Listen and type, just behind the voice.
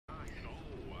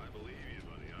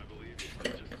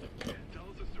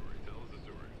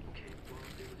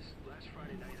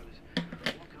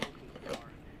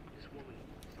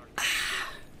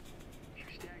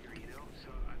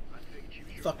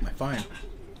phone.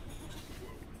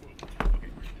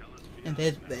 And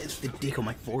there's the dick on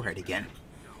my forehead again.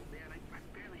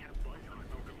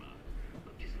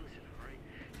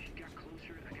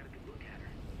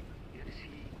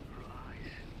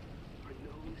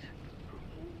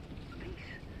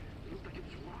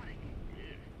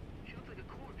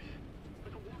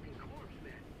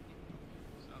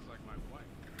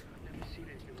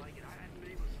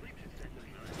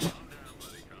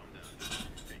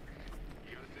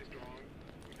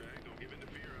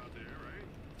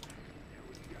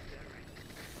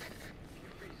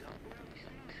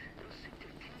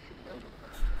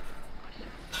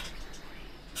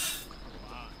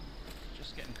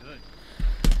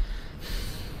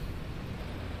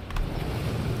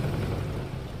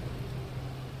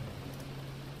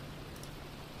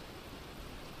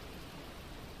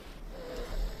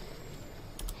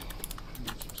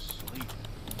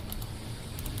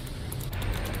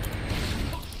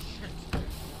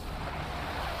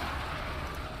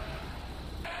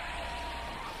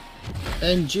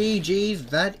 And GG's,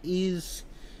 that is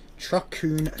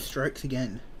Truck-kun strikes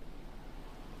again.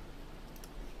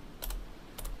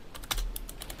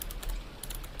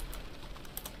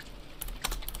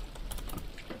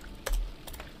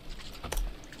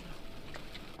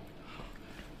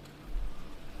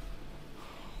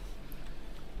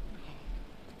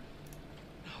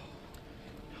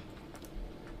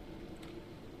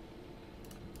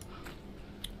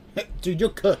 Hey, dude, you're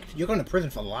cooked. You're going to prison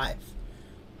for life.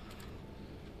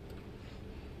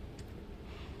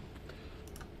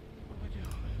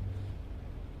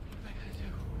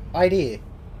 Idea.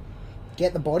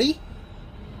 Get the body,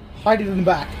 hide it in the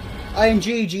back.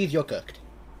 GG's, you're cooked.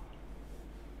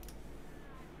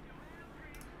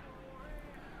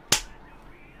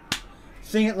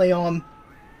 Sing it, Leon.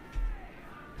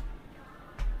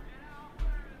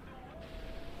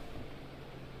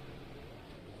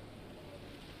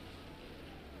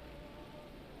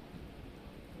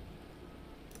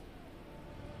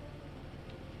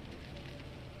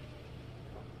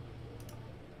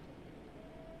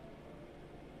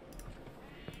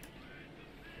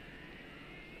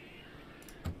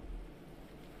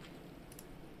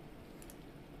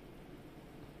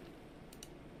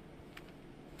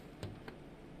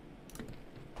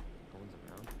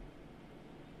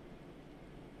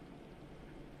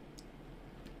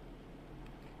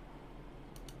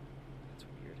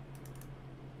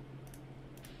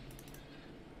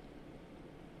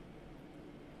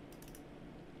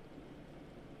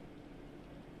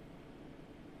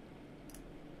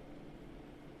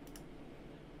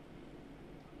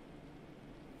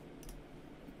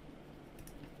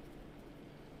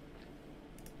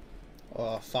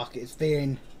 Oh fuck! It's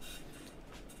been.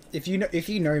 If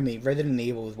you know me, Resident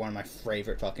Evil is one of my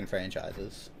favorite fucking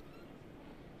franchises.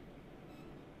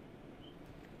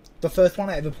 The first one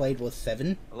I ever played was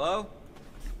 7. Hello?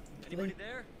 Anybody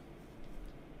there?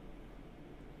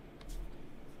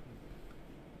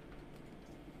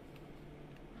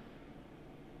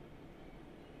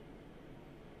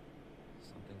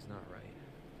 Something's not right.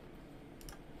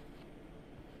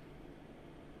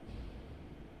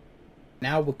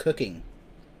 Now we're cooking.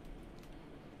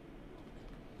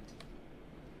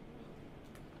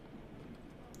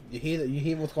 You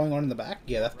hear what's going on in the back?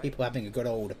 Yeah, that's people having a good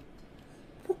old.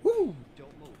 Woohoo!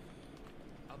 Don't move.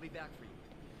 I'll be back for you.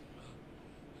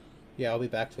 Yeah, I'll be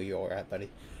back for you, alright, buddy.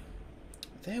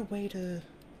 Is there a way to...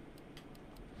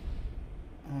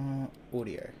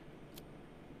 audio.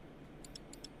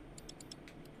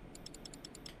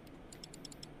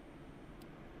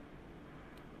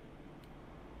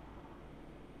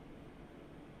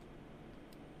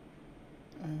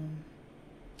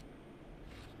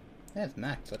 There's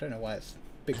Max. I don't know why it's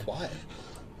a bit quiet.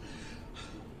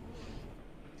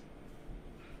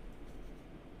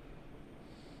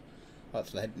 Oh,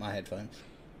 it's my headphones.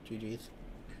 GG's.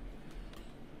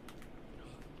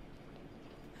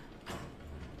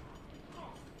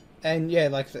 And yeah,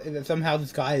 like somehow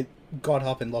this guy got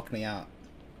up and locked me out.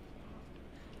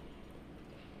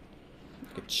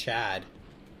 Look at Chad.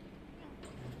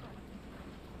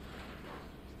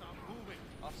 Stop moving.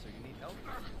 Officer, you need help?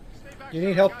 Stay back. You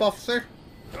need help, officer?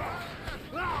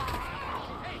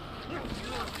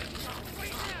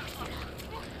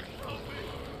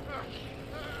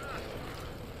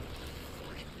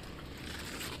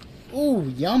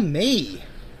 Ooh, yummy!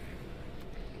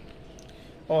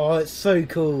 Oh, it's so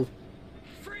cool.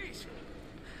 Freeze!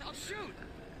 I'll shoot!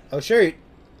 I'll shoot.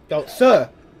 Oh, sir!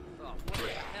 Oh, what the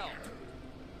hell?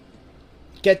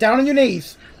 Get down on your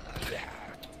knees!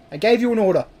 I gave you an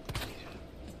order.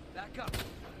 Back up.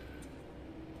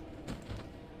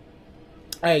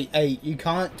 Hey, you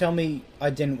can't tell me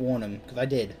I didn't warn him, because I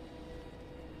did.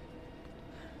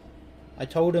 I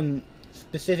told him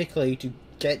specifically to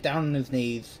get down on his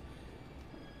knees.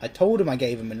 I told him I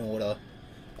gave him an order.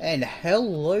 And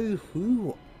hello,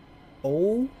 who?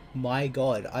 Oh my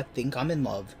god, I think I'm in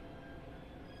love.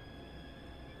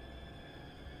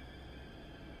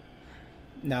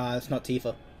 Nah, it's not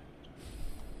Tifa.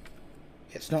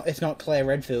 It's not Claire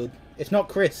Redfield. It's not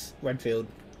Chris Redfield.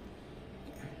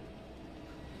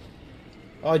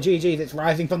 Oh, GG, it's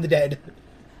rising from the dead.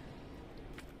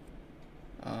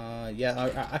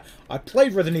 Yeah, I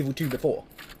played Resident Evil 2 before.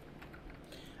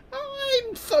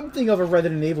 I'm something of a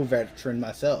Resident Evil veteran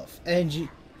myself. And you...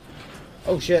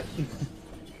 Oh, shit.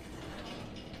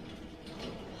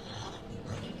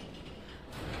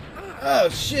 Oh,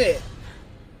 shit.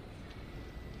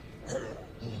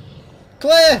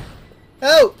 Claire!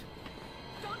 Help!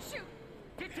 Don't shoot!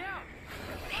 Get down!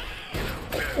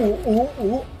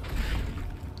 Ooh.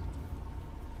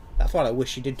 That's what I wish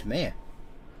she did to me.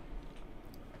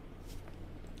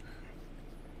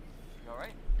 You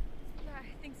alright? Yeah, I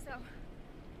think so.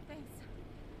 Thanks.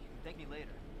 Thank me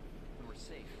later. When we're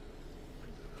safe.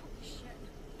 Holy shit.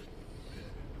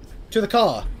 To the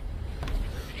car!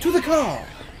 To the car!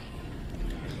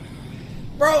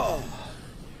 Bro!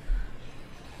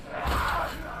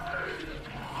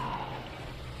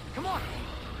 Come on!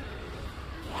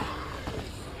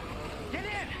 Get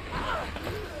in!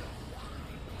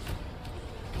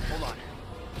 Hold on.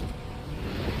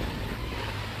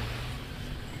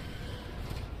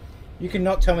 You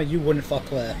cannot tell me you wouldn't fuck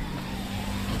Claire.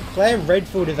 Claire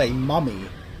Redfield is a mummy.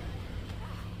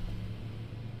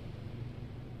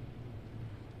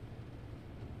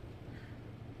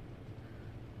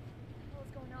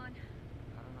 What's going on?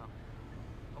 I don't know.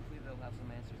 Hopefully they'll have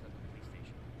some answers at the police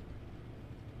station.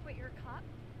 Wait, you're a cop?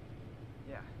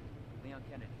 Yeah. Leon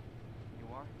Kennedy. You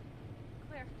are?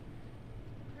 Claire.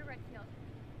 Claire Redfield.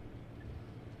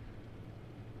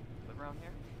 Live around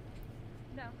here?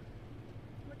 No.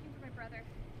 I'm looking for my brother.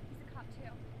 He's a cop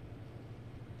too.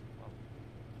 Well,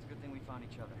 it's a good thing we found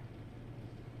each other.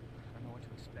 I don't know what to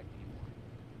expect anymore.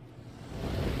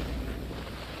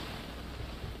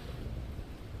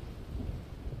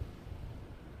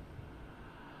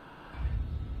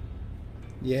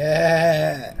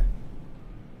 Yeah!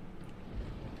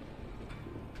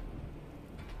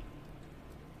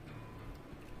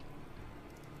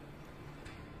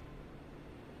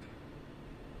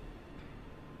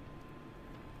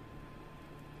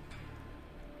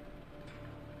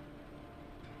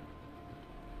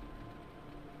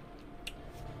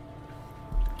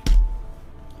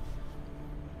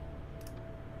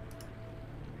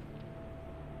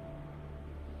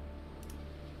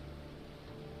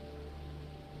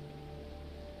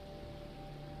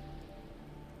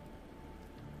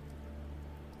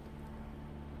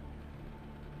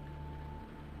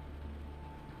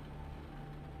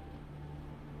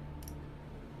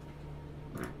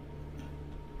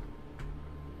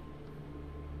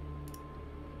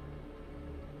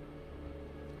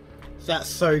 That's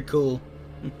so cool.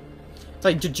 It's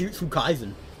like Jujutsu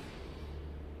Kaisen.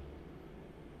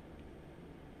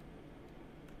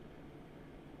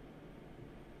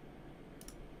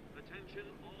 Attention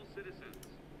all citizens.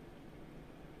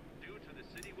 Due to the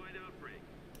citywide outbreak,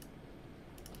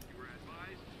 you are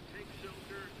advised to take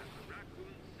shelter at the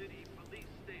Raccoon City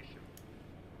Police Station.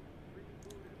 Free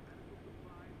food and medical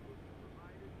supplies will be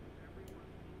provided to everyone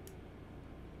needing.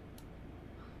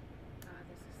 God,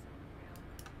 this is so real.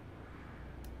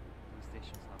 Police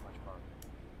station's not much farther.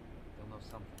 They'll know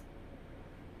something.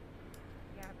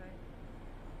 Yeah, but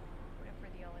what if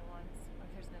we're the only ones? What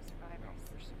if there's no No, survivors?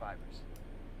 they're survivors.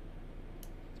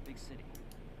 It's a big city.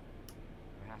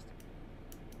 There has to be.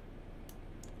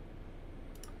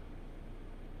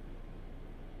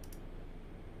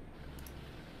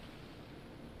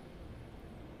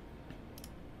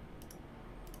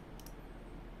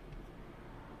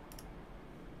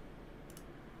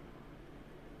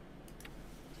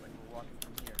 Looks like we're walking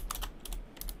from here.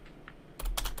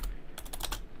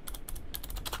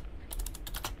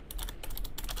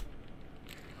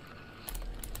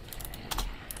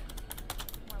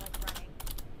 More like running.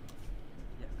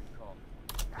 Yeah, good call.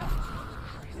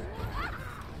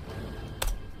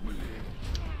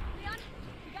 Leon,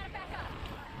 you gotta back up.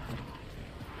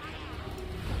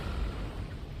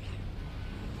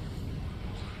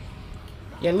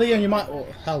 Yeah, Leon, you might... Oh,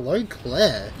 hello,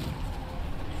 Claire.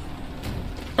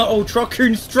 Uh-oh,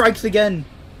 Truckoon strikes again.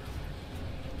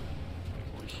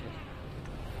 Holy shit.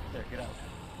 There, get out.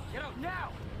 Get out now!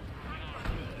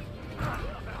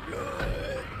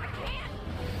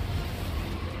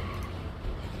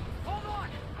 Hold on!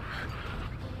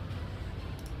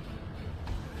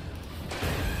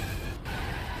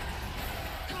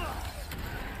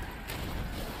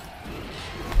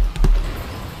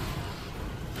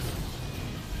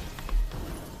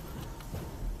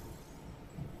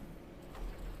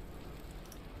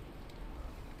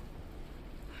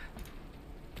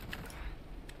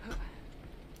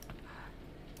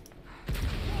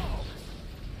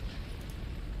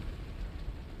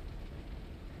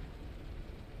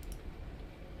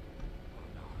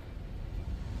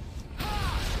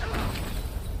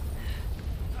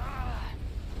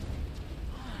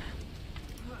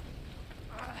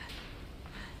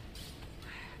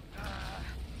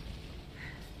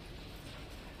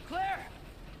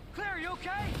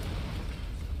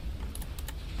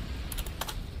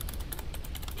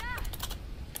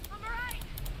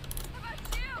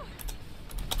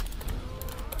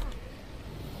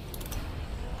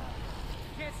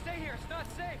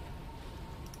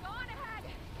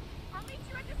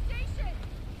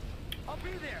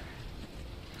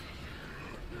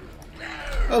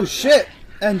 Oh shit!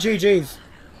 And GG's.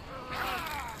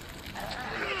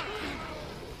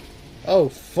 Oh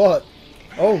fuck.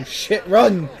 Oh shit,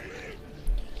 run!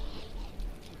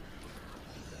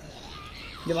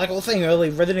 Yeah, like I was saying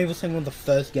earlier, Resident Evil 7 was the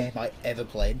first game I ever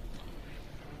played.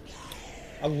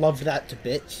 I loved that to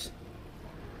bits.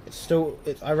 It's still,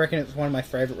 I reckon it's one of my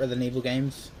favourite Resident Evil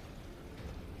games.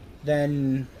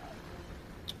 Then,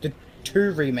 the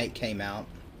 2 remake came out.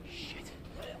 Shit.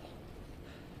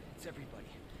 It's everybody.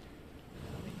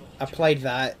 I played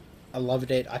that. I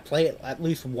loved it. I play it at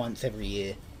least once every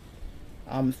year.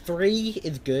 3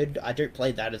 is good. I don't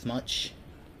play that as much.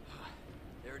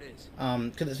 There it is.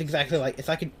 Because it's exactly like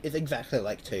it's exactly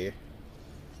like 2.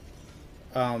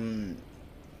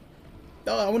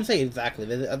 No, I wouldn't say exactly.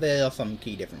 There are some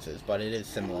key differences, but it is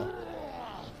similar.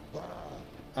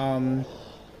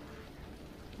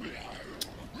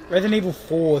 Resident Evil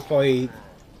 4 is probably.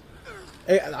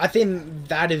 I think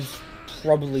that is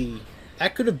probably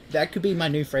that could be my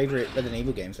new favorite Resident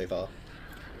Evil game so far.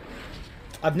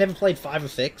 I've never played 5 or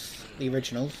 6, the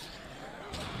originals.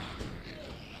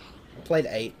 I played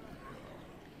 8.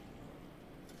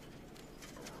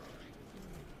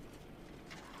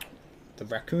 The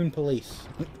Raccoon Police.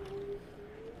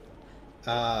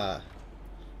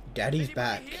 Daddy's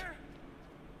back.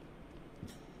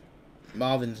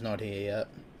 Marvin's not here yet.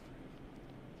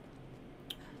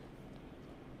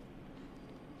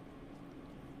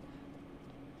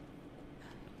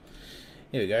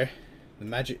 Here we go.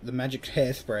 The magic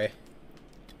hairspray.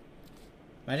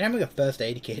 Imagine having a first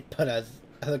aid kit, but as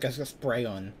like got spray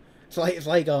on. It's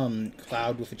like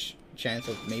Cloud with a chance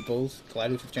of meatballs.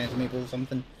 Cloud with a chance of meatballs or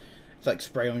something. It's like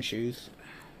spray on shoes,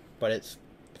 but it's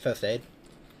first aid.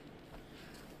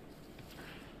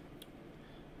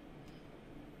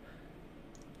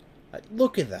 Like,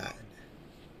 look at that.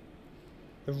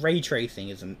 The ray tracing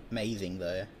is amazing,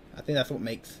 though. I think that's what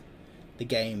makes the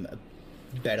game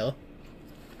better.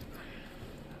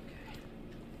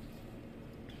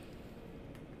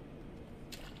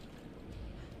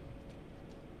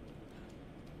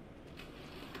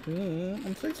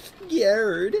 I'm so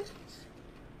scared.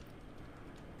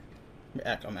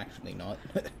 I'm actually not.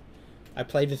 I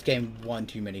played this game one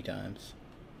too many times.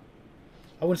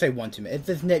 I wouldn't say one too many.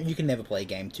 You can never play a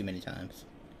game too many times.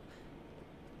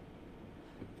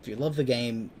 If you love the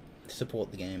game,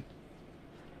 support the game.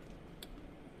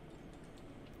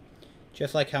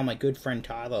 Just like how my good friend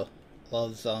Tyler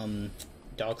loves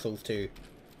Dark Souls 2.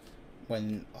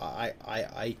 When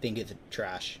I think it's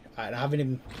trash. I haven't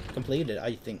even completed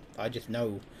it. I just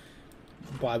know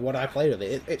by what I played of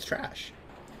it, it's trash.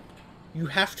 You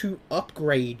have to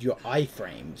upgrade your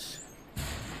iframes.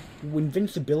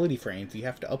 Invincibility frames you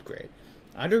have to upgrade.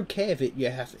 I don't care if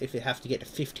it has to get to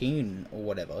 15 or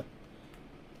whatever.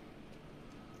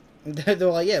 They're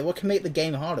like, yeah, what can make the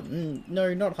game harder?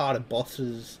 No, not harder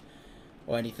bosses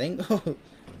or anything.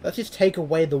 Let's just take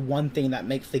away the one thing that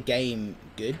makes the game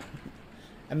good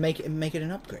and make it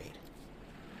an upgrade.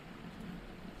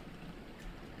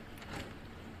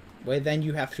 Where then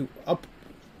you have to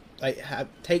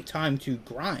take time to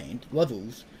grind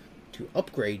levels to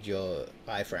upgrade your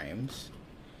iframes.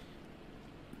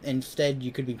 Instead,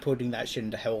 you could be putting that shit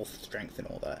into health, strength, and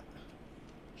all that.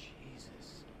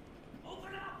 Jesus.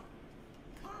 Open up!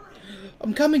 Hurry!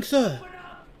 I'm coming, sir! Open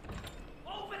up!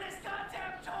 Open this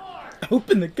goddamn door!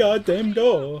 Open the goddamn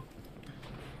door!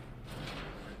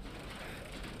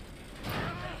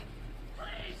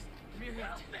 Please! Come here,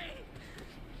 help me!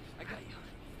 I got you.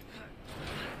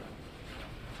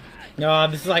 No,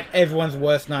 this is like everyone's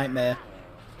worst nightmare.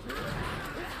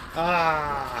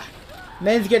 Ah!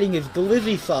 Man's getting his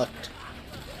glizzy sucked.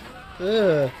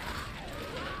 Ugh.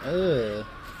 Ugh.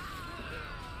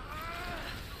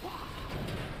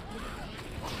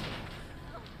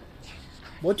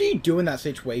 What do you do in that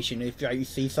situation if you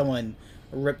see someone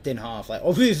ripped in half? Like,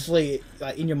 obviously,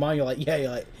 like in your mind, you're like, yeah,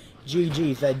 you're like,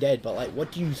 GG's, they're dead. But like,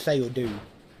 what do you say or do?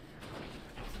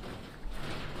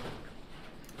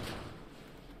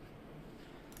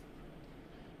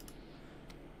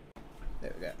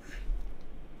 There we go.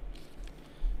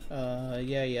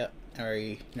 Yeah. I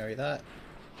already know that.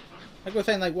 Like I was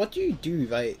saying, like, what do you do,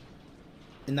 like,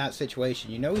 in that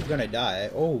situation? You know he's gonna die.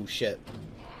 Oh, shit.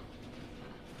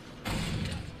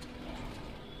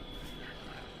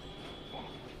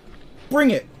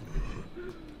 Bring it!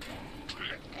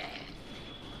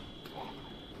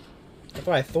 That's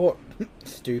what I thought.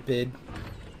 Stupid.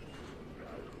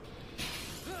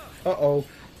 Uh-oh.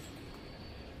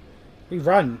 We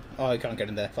run. Oh, I can't get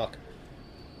in there. Fuck.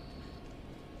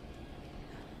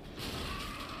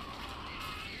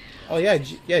 Oh yeah,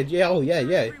 oh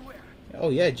yeah. Oh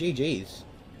yeah, GG's.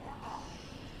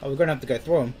 Oh, we're gonna have to go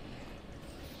through them.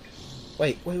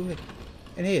 Wait.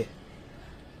 In here.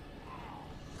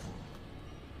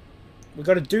 We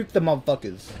gotta duke the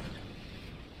motherfuckers.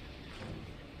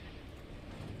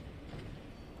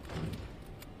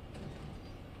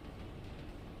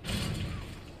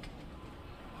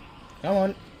 Come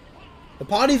on. The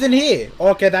party's in here.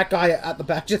 Okay, that guy at the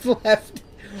back just left.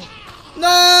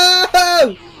 No!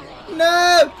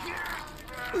 No!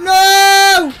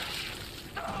 No!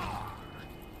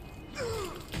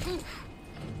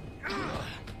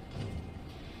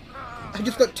 I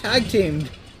just got tag teamed.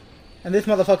 And this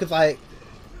motherfucker's like,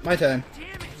 my turn.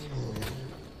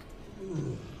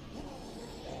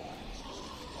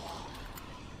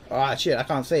 Ah, shit, I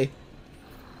can't see.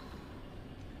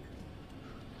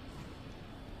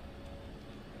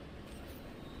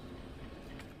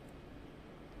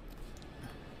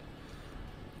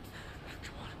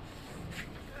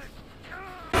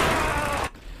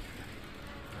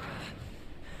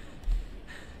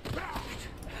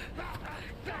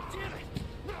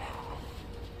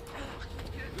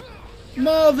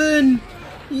 Marvin!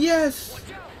 Yes!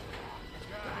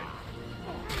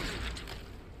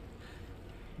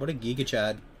 What a Giga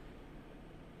Chad.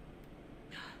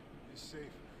 You're safe.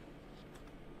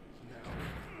 Now.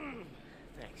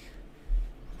 Thanks.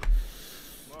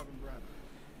 Marvin Brown.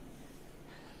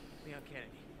 Leon Kennedy.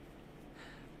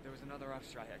 There was another off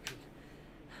strike. I couldn't.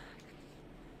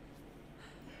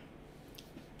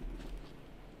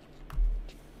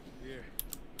 Here.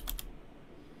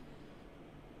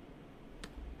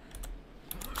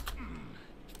 I'm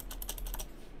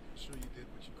sure you did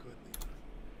what you could, Leon.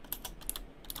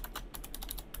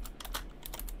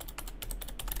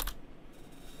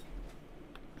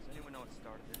 Does anyone know what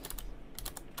started this?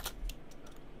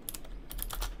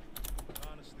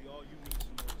 Honestly, all you need to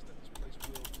know is that this place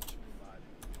will put you in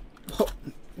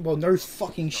line. Well, no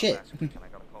fucking shit. Last week and I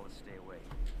got a call to stay away.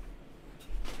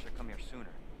 Should come here sooner.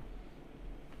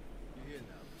 You're here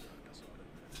now, Leon. That's all that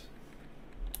matters.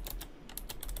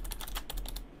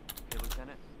 Hey,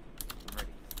 Lieutenant. I'm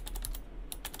ready.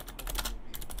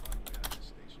 Hopefully you'll be able to find a way out of this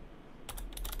station.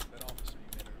 That officer you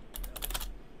met earlier, Ellis.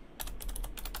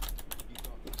 He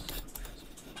thought this had some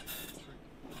trick.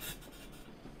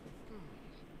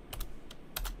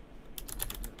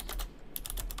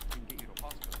 We can get you to a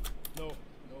hospital.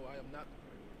 No, I am not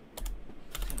prepared.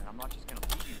 Lieutenant, I'm not just gonna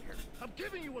leave you here. I'm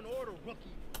giving you an order,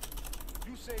 rookie.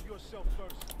 You save yourself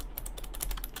first.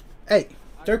 Hey,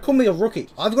 don't call me a rookie.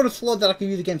 I've got a sword that I can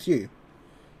use against you.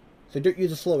 So don't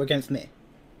use a sword against me.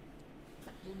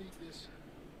 You'll need this.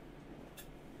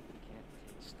 Can't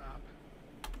take Stop.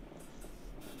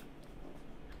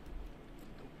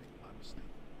 Don't make my mistake.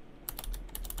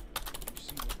 You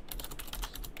see what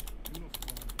the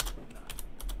uniform or not.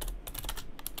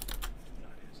 Do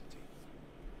not hesitate.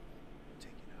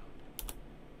 Take it out.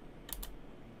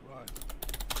 Run.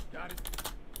 Got it?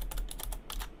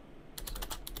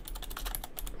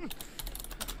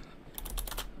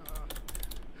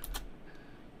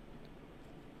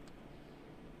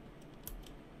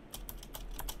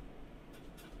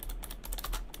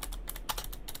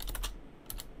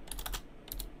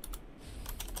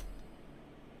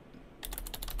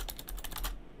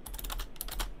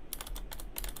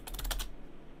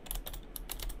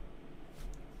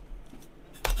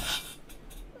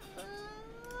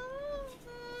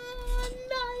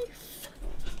 Nice.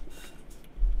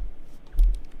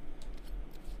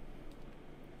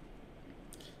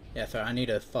 Yeah, so I need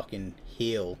a fucking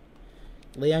heal.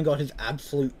 Leon got his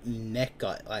absolute neck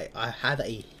cut. Like, I had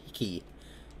a hickey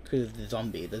because of the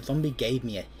zombie. The zombie gave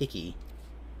me a hickey.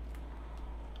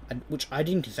 Which I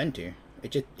didn't consent to.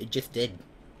 It just did.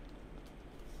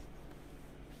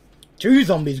 2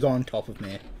 zombies got on top of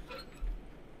me.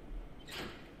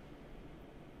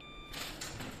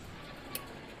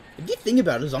 If you think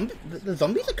about it, the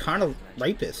zombies are kind of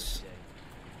rapists.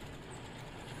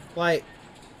 Like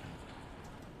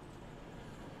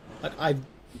I've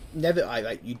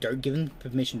never, you don't give them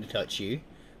permission to touch you,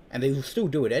 and they will still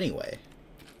do it anyway.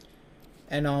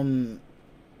 And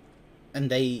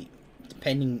they,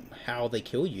 depending how they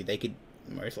kill you, they could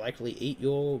most likely eat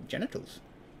your genitals.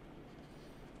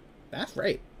 That's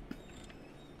rape.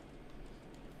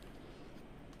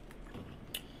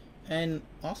 And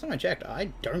last time I checked,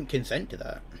 I don't consent to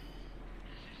that.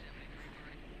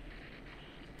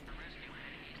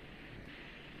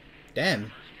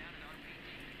 Damn.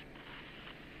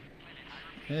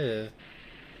 Ugh.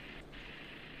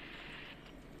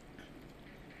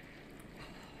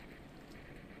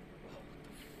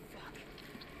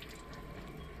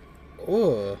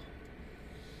 Oh.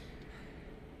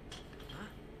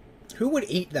 Who would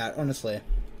eat that, honestly?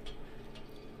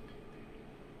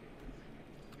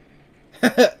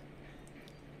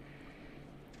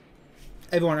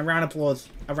 Everyone, a round of applause.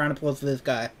 A round of applause for this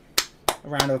guy. A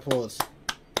round of applause.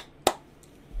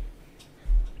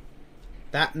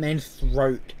 That man's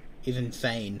throat is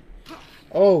insane.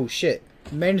 Oh shit.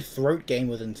 Man's throat game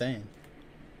was insane.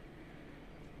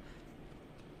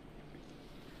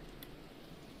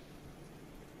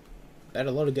 Bet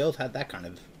a lot of girls had that kind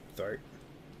of throat.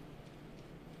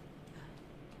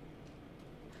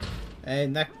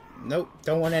 And that... Nope,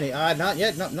 don't want any. Not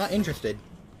yet. Not interested.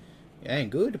 Yeah,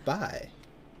 goodbye.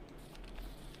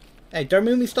 Hey, don't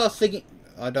make me start singing.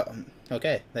 I don't.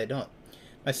 Okay, they don't.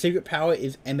 My secret power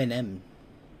is Eminem.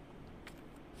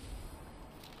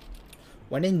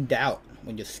 When in doubt,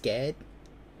 when you're scared,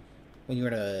 when you're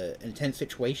in an intense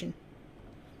situation,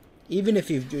 even if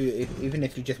you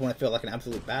just want to feel like an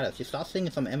absolute badass, just start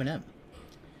singing some Eminem.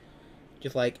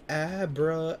 Just like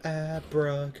abra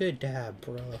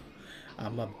abracadabra,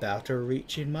 I'm about to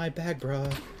reach in my bag,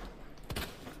 bruh.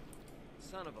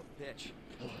 Son of a bitch.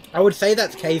 I would say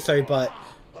that's queso, but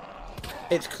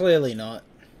it's clearly not.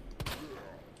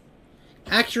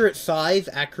 Accurate size,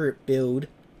 accurate build.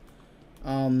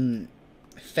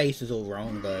 Face is all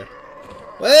wrong though.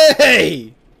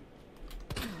 Hey!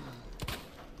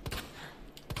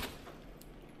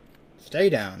 Stay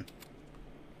down.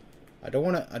 I don't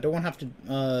want to have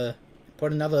to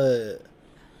put another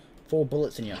 4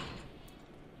 bullets in you.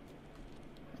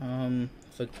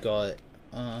 Forgot.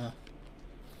 No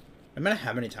matter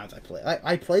how many times I play,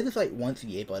 I play this like once a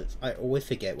year, but I always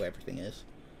forget where everything is.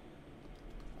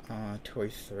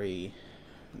 203.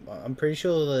 I'm pretty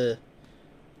sure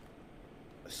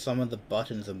some of the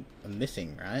buttons are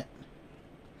missing, right?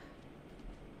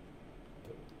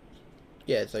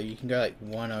 Yeah, so you can go like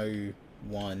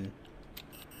 101.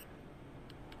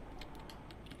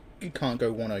 You can't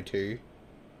go 102. You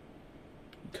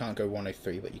can't go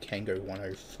 103, but you can go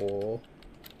 104.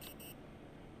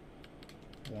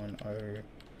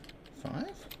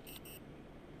 105?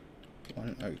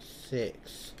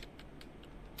 106.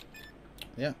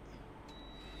 Yeah.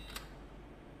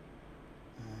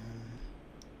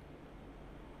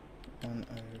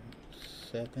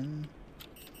 107.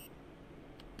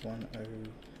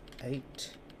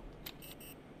 108.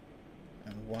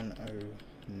 And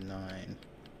 109.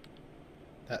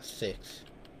 That's 6.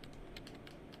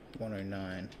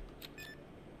 109.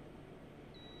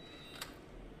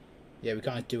 Yeah, we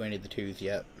can't do any of the 2s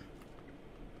yet.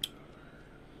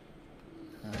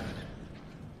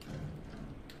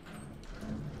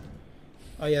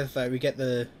 Oh yeah, so we get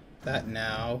that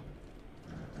now.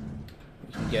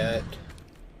 We can get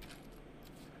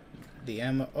the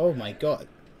ammo. Oh my god.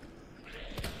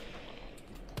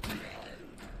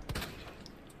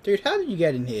 Dude, how did you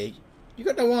get in here? You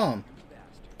got no arm.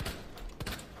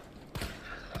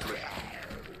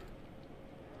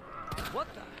 What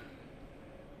the?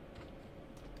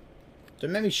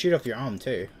 Don't make me shoot off your arm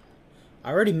too.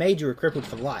 I already made you a crippled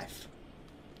for life.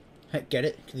 Get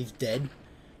it? Because he's dead.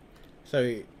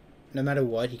 So, no matter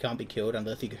what, he can't be killed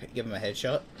unless you give him a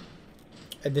headshot.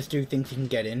 And this dude thinks he can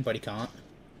get in, but he can't.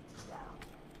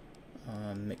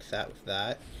 Mix that with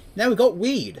that. Now we got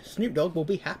weed! Snoop Dogg will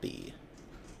be happy.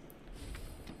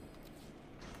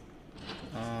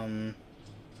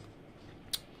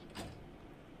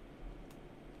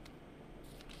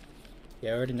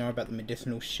 Yeah, I already know about the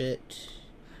medicinal shit.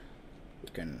 We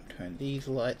can turn these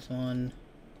lights on.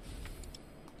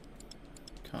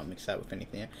 Can't mix that with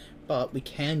anything else. But we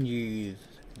can use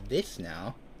this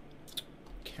now.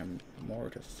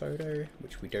 Camera to photo,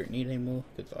 which we don't need anymore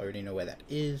because I already know where that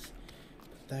is.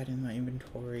 Put that in my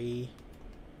inventory.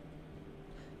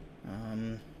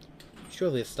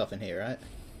 Surely there's stuff in here, right?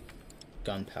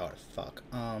 Gunpowder, fuck.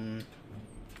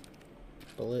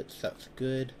 Bullets, that's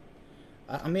good.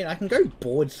 I mean, I can go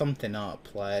board something up,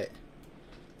 like...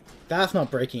 That's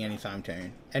not breaking anytime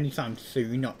soon,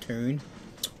 not soon.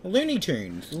 Looney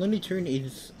Tunes. Looney Tune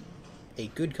is a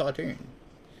good cartoon.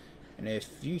 And if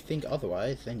you think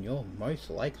otherwise, then you're most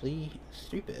likely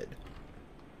stupid.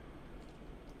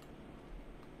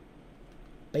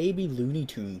 Baby Looney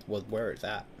Tunes was where it's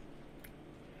at.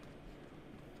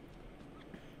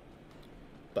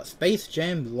 But Space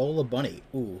Jam Lola Bunny,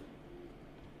 ooh.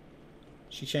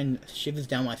 She shivers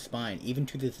down my spine, even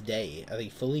to this day, as a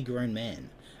fully grown man.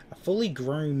 A fully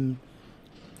grown...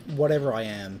 whatever I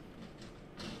am.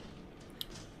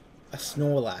 A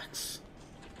Snorlax.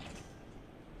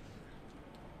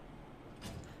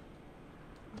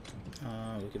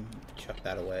 We can chuck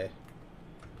that away.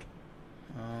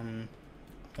 I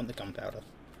want the gunpowder.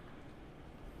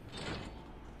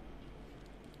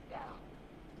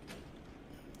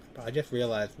 I just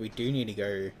realized we do need to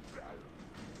go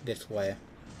this way.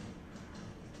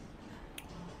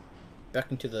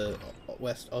 Back into the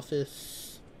west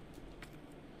office.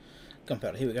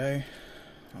 Gunpowder, here we go.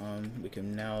 We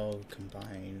can now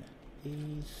combine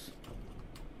these.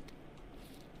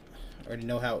 I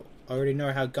already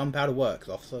know how gunpowder works,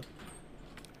 officer.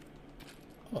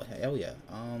 Oh hell yeah.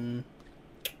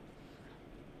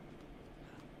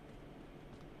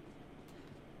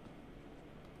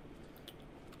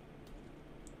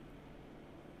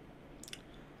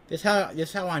 This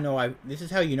is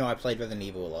how you know I played Resident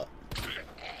Evil a lot.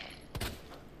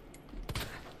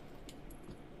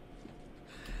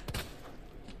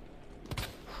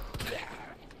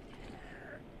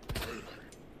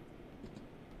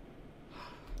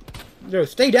 Yo,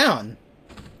 stay down!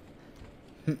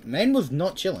 Man was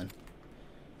not chilling.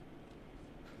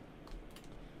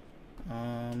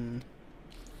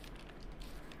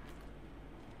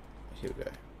 Here we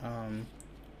go.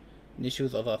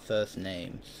 Initials of our first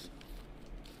names.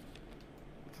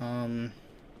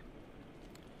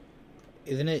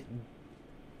 Isn't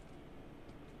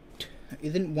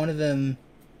one of them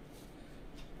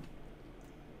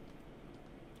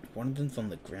on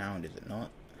the ground, is it not?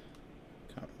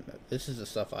 Can't remember. This is the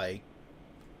stuff I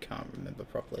can't remember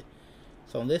properly.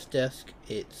 So on this desk,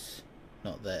 it's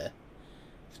not there.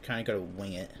 It's kind of got to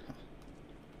wing it.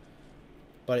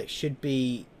 But it should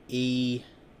be ED,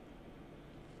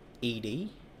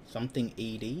 something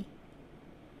ED.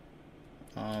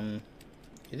 Isn't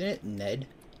it Ned?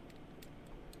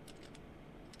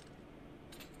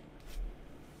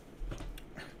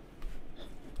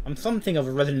 I'm something of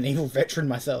a Resident Evil veteran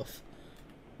myself.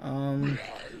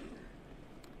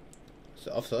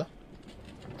 So officer?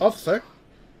 Officer?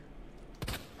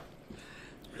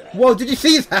 Whoa, did you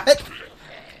see that?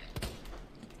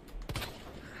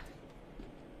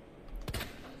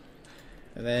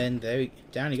 And then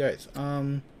down he goes.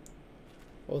 What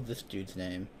was this dude's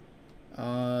name?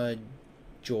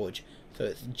 George. So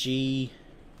it's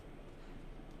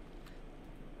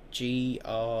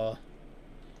GRGIM.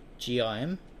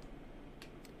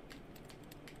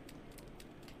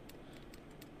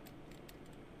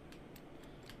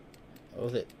 Or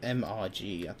was it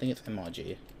MRG? I think it's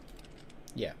MRG.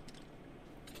 Yeah.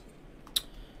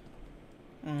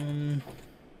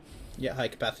 Yeah, high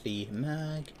capacity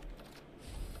mag.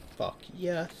 Fuck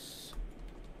yes.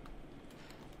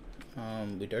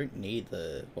 We don't need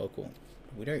the local.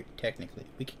 We don't technically.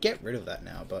 We could get rid of that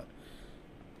now, but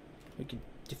we could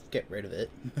just get rid of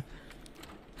it.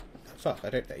 Fuck, I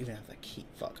don't even have that key.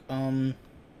 Fuck.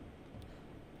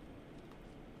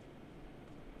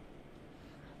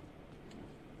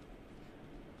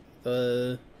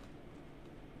 The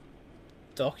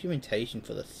documentation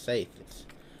for the safe is,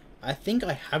 I think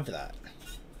I have that.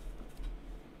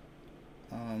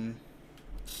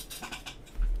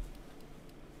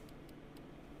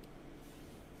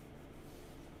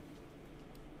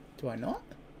 Do I not?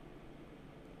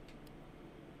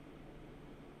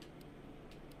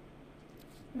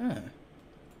 Huh.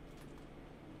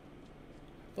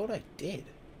 Thought I did.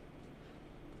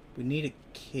 We need a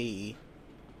key.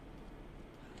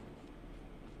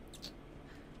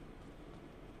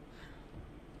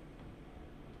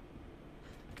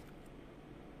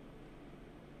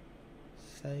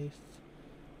 Safe.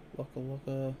 Waka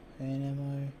waka.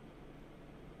 Hand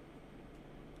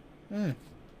ammo.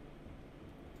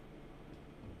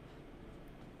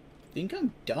 I think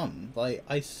I'm dumb. Like,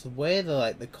 I swear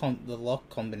the the lock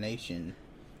combination,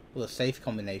 or the safe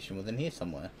combination, was in here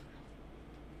somewhere.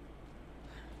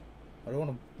 I don't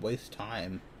want to waste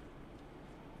time.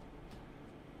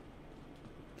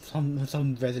 Some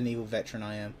Resident Evil veteran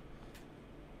I am.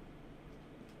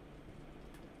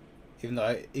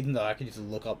 Even though I can just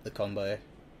look up the combo.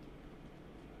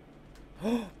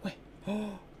 Oh wait!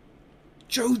 Oh,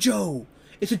 JoJo!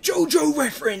 It's a JoJo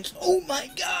reference! Oh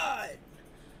my god!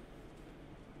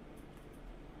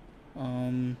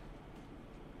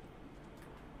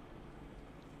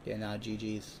 Yeah, nah,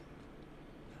 GG's.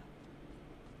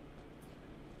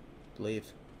 Leave.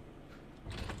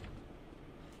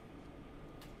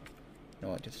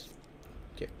 No,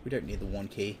 we don't need the one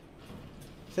key.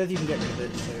 It says you can get rid of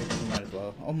it, so we might as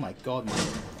well. Oh my god, man.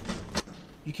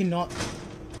 You cannot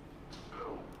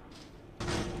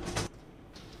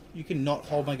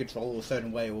hold my controller a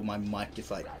certain way or my mic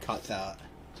just like cuts out.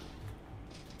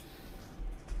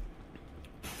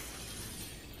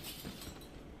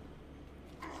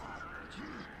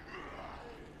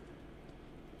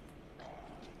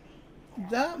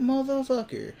 That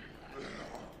motherfucker.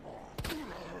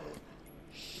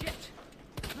 Shit!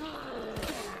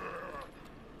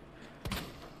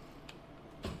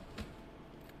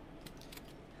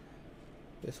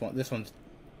 This one's...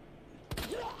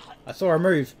 I saw her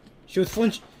move. She was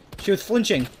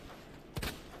flinching.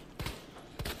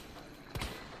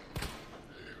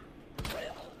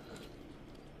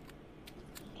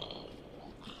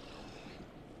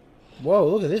 Whoa,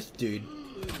 look at this dude.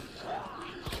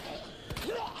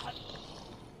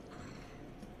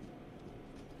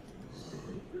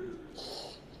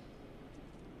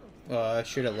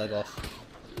 Shoot her leg off.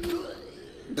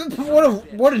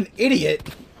 What an idiot!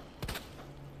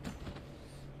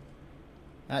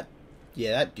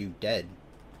 That dude dead.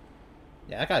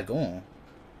 Yeah, that guy gone.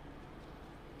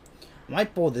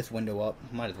 Might pull this window up.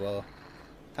 Might as well.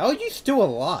 How are you still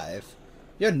alive?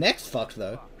 Your neck's fucked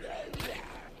though.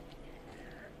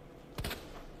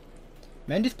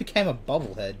 Man just became a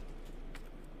bubblehead.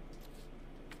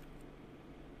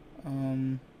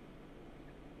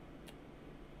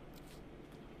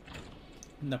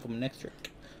 Now for my next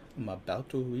trick. I'm about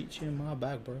to reach in my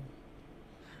bag, bro.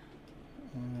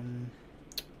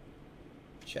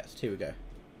 Chest. Here we go.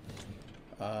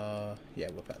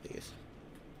 Yeah, whip out these.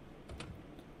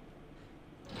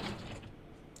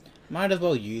 Might as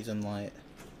well use them, like...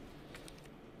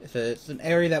 It's an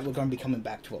area that we're going to be coming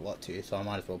back to a lot too, so I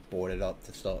might as well board it up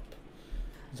to stop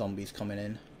zombies coming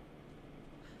in.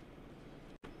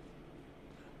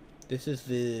 This is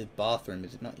the bathroom,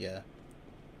 is it not? Yeah.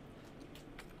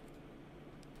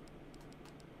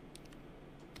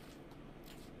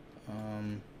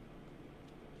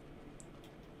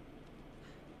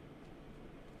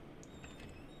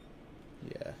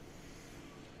 Yeah.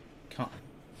 Can't.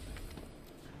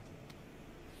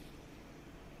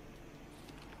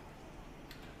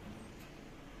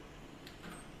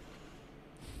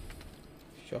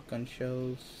 Shotgun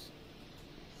shells.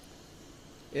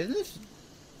 Isn't this...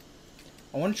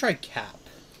 I want to try cap.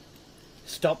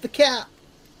 Stop the cap!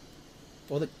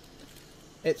 Or the...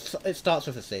 It starts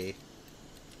with a C.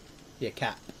 Yeah,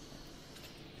 cap.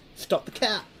 Stop the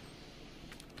cap!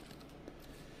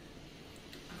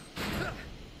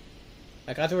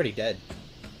 That guy's already dead.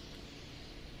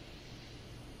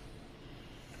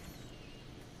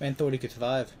 Man thought he could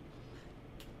survive.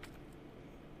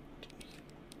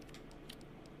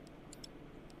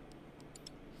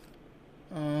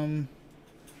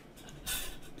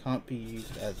 Can't be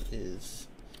used as is.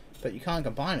 But you can't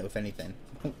combine it with anything.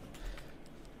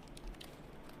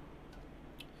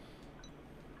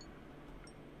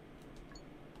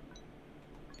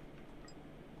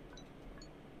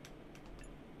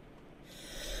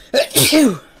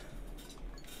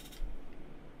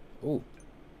 Oh.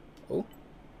 Oh.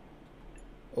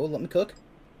 Oh, let me cook.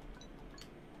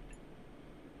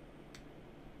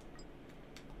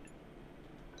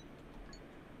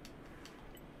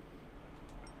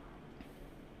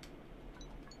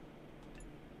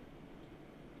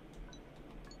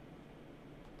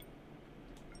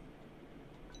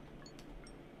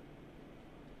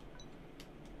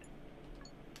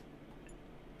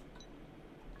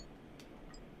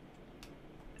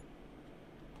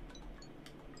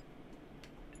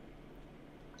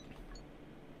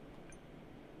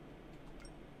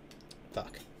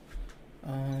 Fuck.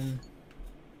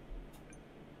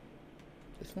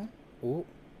 This one? Oh,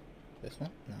 this one?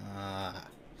 Nah.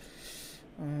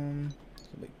 So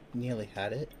we nearly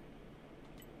had it.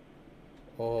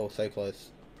 Oh, so close.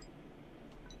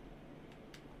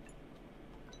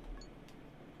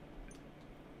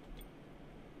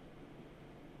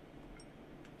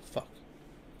 Fuck.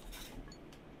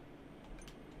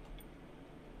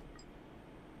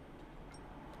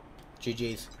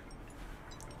 GG's.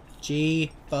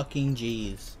 G fucking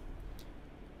G's.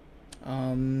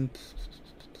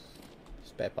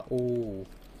 Spare part. Oh,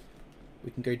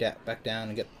 we can go back down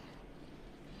and get.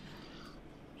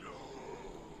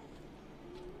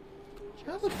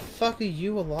 How the fuck are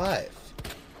you alive?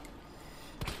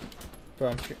 Bro,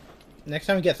 I'm sure. Next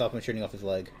time he gets up, I'm shooting off his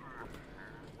leg.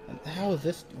 And how is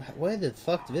this? Where the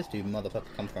fuck did this dude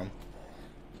motherfucker come from?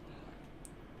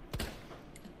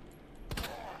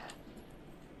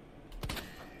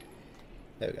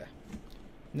 There we go.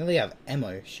 Nearly have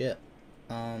ammo. Shit.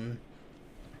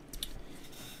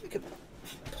 We could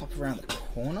pop around the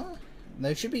corner.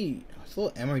 There should be. I saw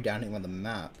ammo down here on the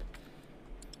map.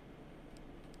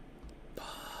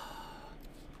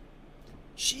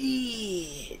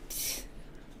 Shit.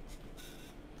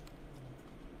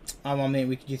 I mean,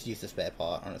 we could just use the spare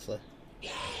part, honestly.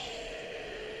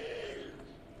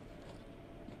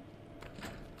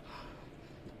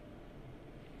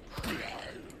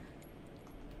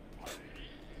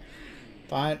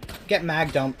 Fine. Get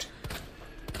mag dumped.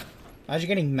 How's you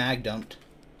getting mag dumped?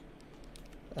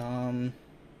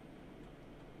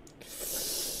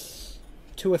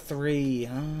 2 or 3.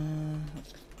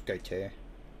 Let's go 2.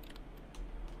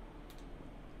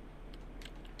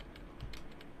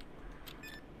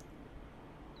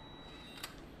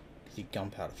 Gives you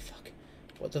gunpowder. Fuck.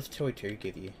 What does 202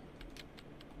 give you?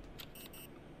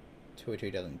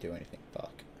 202 doesn't do anything.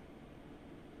 Fuck.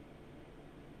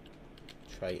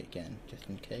 Try it again, just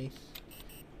in case.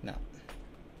 No.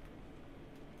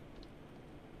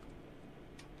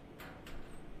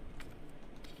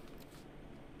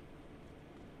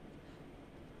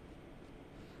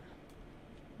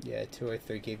 Yeah,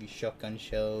 203 gave you shotgun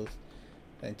shells,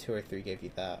 and 203 gave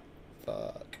you that.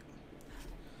 Fuck.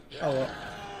 Oh well.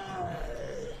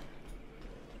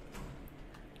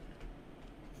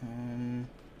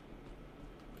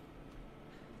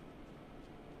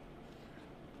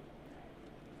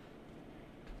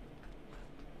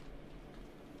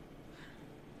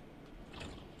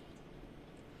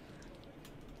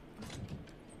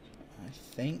 I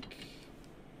think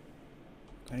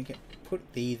I'm gonna put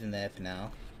these in there for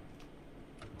now.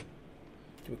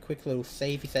 Do a quick little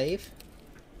save. A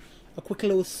quick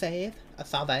little save. A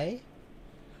survey.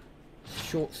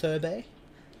 Short survey.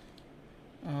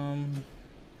 Then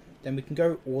we can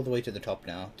go all the way to the top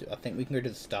now. I think we can go to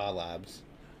the Star Labs.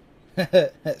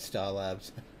 Star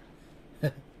Labs.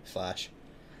 Flash.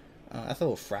 That's a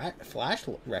little Flash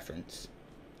reference.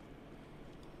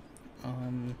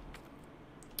 In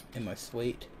my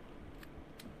suite.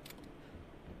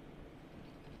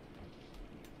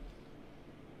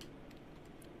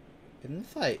 In the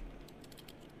fight.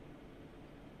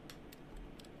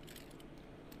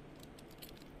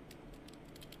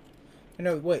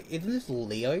 No, wait, isn't this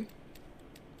Leo?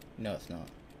 No, it's not.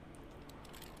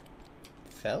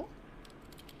 Fell?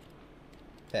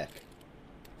 Feck.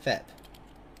 Fep.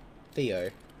 Theo.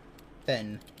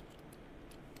 Fen.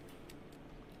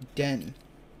 Den.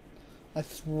 I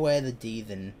swear the D's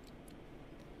in.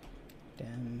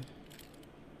 Damn.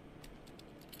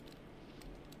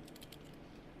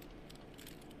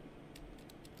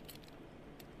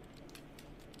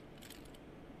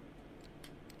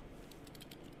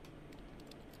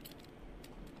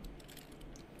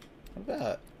 What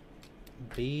about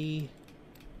B?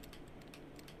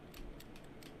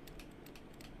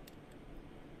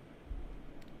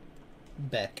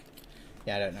 Beck.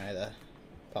 Yeah, I don't know the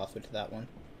password to that one.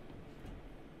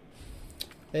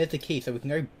 There's the key, so we can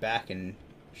go back and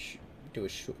do a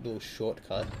little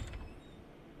shortcut.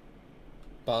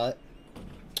 But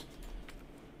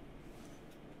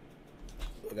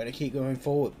we're gonna keep going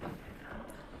forward.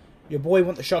 Your boy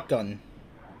wants the shotgun.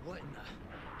 What in the...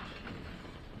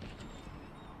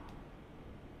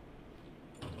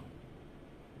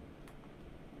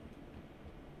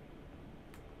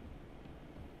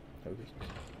 We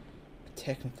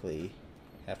technically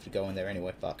have to go in there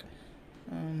anyway. Fuck.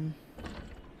 We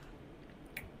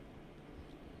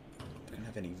don't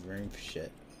have any room for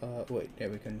shit. Wait, yeah,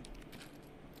 we can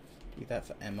do that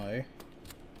for ammo.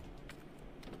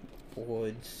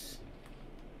 Boards.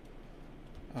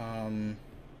 We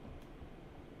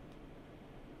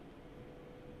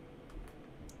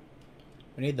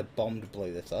need the bomb to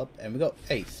blow this up, and we got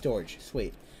storage.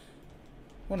 Sweet.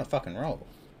 What a fucking roll.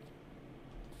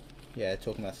 Yeah,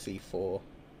 talking about C4.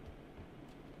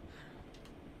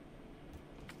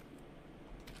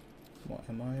 What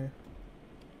ammo?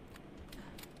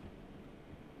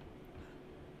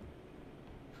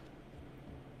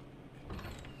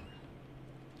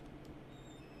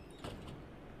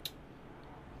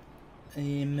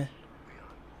 Leon,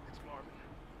 it's Marvin.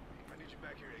 I need you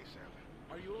back here ASAP.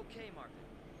 Are you okay, Marvin?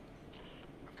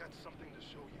 I've got something to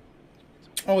show you.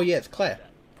 It's Oh yeah, it's Claire.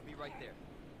 I'll be right there.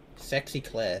 Sexy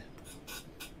Claire.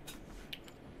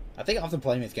 I think after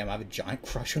playing this game, I have a giant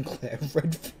crush on Claire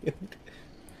Redfield.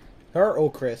 Her or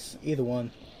Chris, either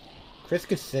one. Chris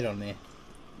could sit on me,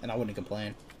 and I wouldn't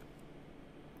complain.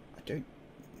 I don't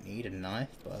need a knife,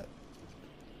 but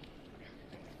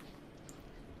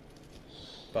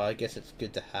I guess it's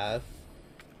good to have.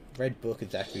 Red Book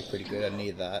is actually pretty good. I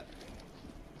need that.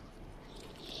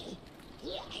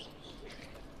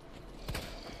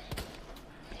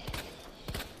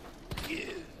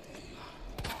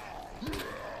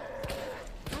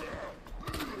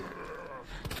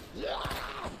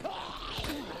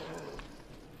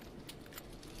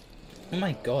 Oh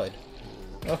my god.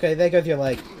 Okay, there goes your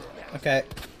leg. Okay.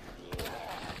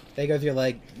 There goes your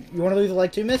leg. You want to lose a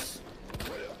leg too, miss?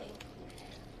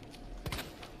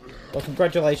 Well,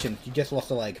 congratulations. You just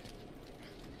lost a leg.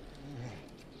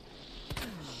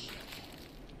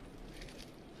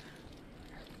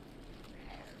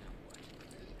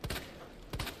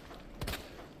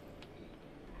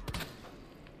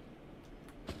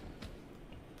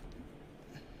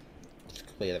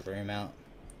 clear the room out.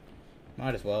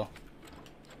 Might as well.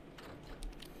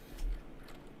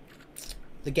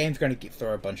 The game's going to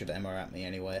throw a bunch of ammo at me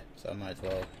anyway, so I might as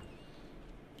well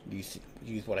use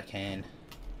what I can.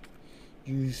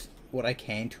 Use what I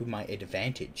can to my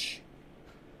advantage.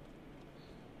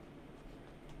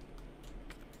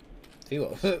 See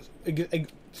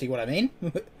what I mean?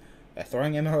 They're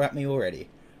throwing ammo at me already.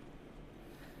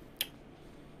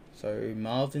 So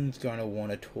Marvin's gonna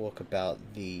want to talk about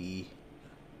the.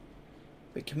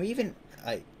 Wait, can we even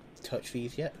touch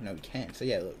these yet? No, we can't. So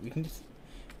yeah, look, we can just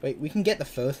wait. We can get the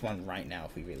first one right now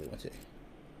if we really want to.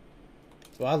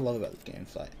 That's what I love about this game.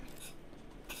 It's like,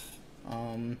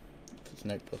 this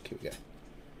notebook. Here we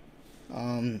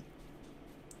go.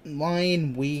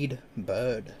 Lion, weed,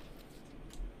 bird.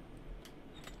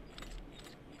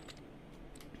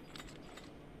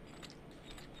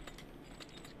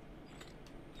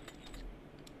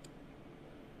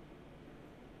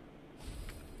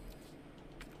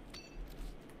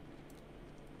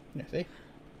 You see?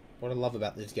 What I love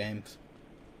about these games.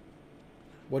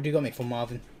 What do you got me for,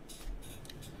 Marvin?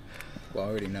 Well, I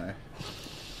already know.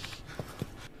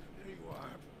 There you are.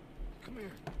 Come here.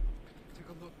 Take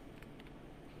a look.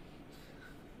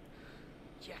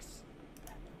 Yes.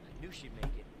 I knew she'd make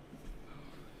it.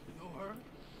 You know her?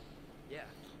 Yeah.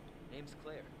 Name's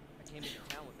Claire. I came into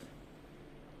town with her.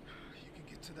 You can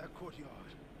get to that courtyard.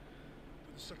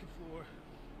 To the second floor.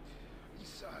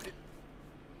 East side.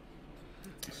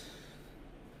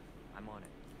 I'm on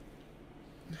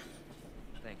it.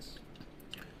 Thanks.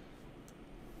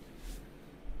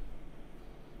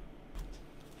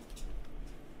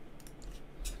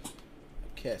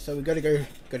 Okay, so we gotta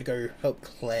go help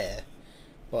Claire.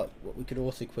 But what we could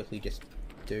also quickly just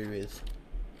do is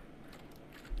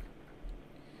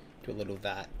do a little of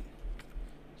that.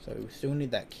 So we still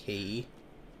need that key.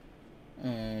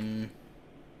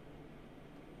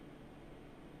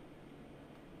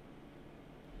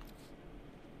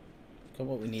 Got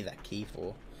what we need that key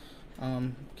for.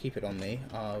 Keep it on me.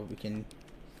 We can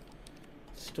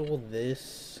store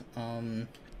this.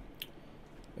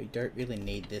 We don't really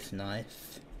need this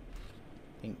knife.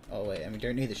 Oh wait, and we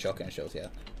don't need the shotgun shells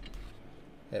yet.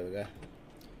 There we go.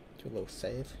 Do a little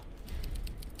save.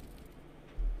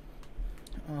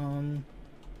 There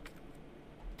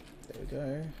we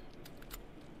go.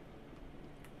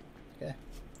 Okay.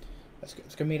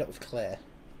 Let's go meet up with Claire.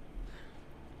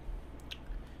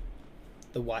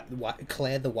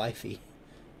 Claire the wifey.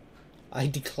 I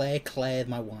declare Claire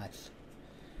my wife.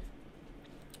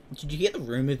 Did you hear the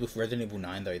rumors with Resident Evil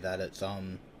 9 though that it's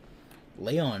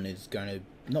Leon is going to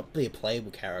not be a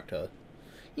playable character.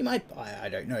 He might, I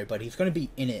don't know, but he's going to be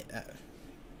in it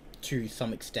to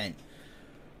some extent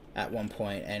at one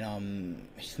point, and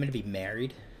he's going to be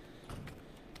married.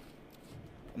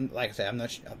 Like I said, I'm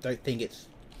not. I don't think it's.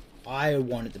 I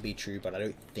want it to be true, but I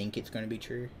don't think it's going to be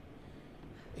true.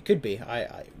 It could be.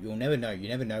 You'll never know. You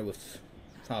never know with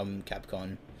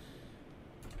Capcom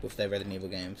with their Resident Evil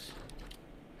games.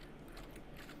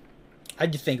 I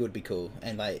just think it would be cool,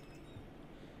 and like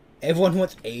everyone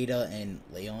wants Ada and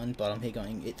Leon, but I'm here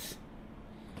going, it's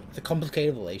a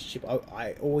complicated relationship.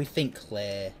 I always think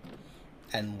Claire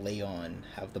and Leon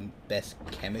have the best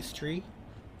chemistry.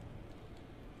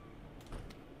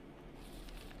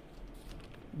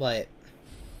 Like,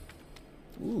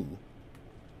 ooh.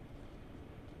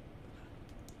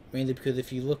 Mainly because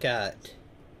if you look at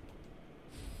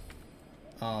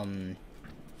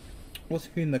what's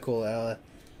whom they call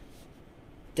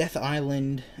Death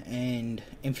Island and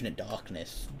Infinite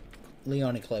Darkness,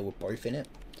 Leon and Claire were both in it,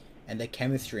 and their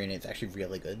chemistry in it's actually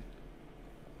really good.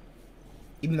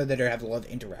 Even though they don't have a lot of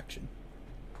interaction.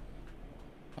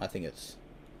 I think it's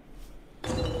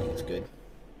good.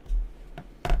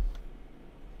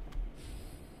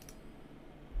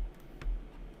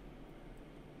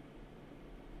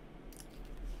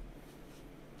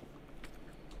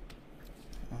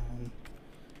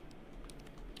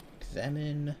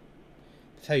 Examine.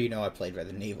 That's how you know I played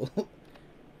Resident Evil.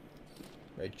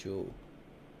 Red jewel.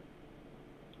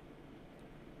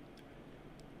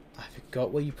 I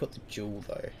forgot where you put the jewel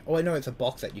though. Oh, I know it's a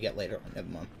box that you get later on. Never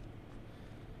mind.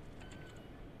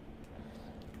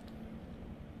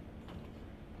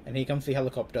 And here comes the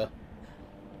helicopter.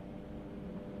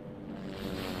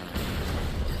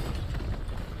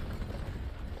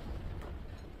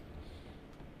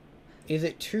 Is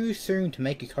it too soon to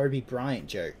make a Kobe Bryant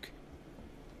joke?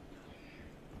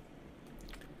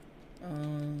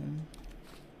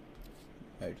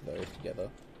 Merge those together.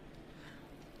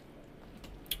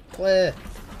 Claire!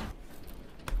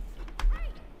 Hey!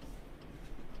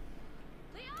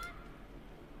 Leon?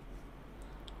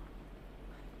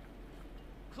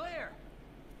 Claire!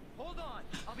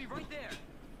 I'll be right there.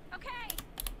 Okay.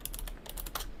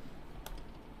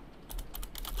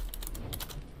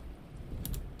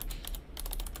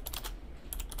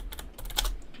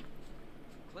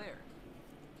 Claire.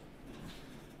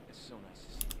 It's so nice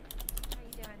to see you. How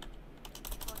you doing?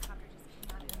 Helicopter just came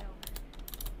out of nowhere.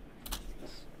 I'm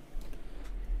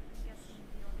guessing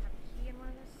you don't have a key in one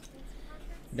of those fancy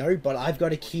pockets? No, but I've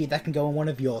got a key that can go in one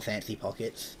of your fancy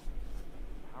pockets.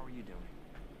 How are you doing?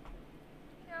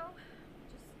 You know,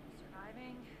 just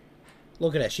surviving.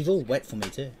 Look at her, she's all wet for me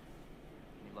too. Any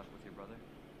luck with your brother?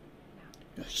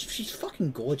 No. She's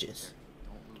fucking gorgeous.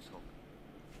 Don't lose hope.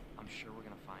 I'm sure we're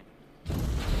gonna find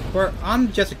him. Bro,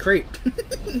 I'm just a creep.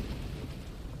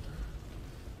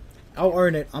 I'll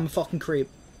own it, I'm a fucking creep.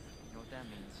 You know what that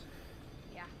means?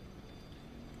 Yeah.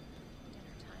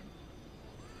 Dinner time.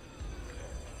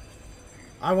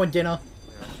 I want dinner.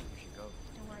 Claire, I think we should go.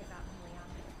 Don't worry about me,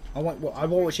 Leon. I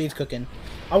want what she's cooking.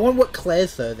 I want what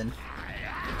Claire's serving. Claire,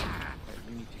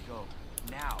 we need to go.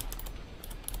 Now.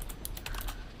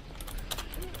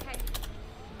 Okay.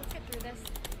 Let's get through this.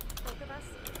 Both of us.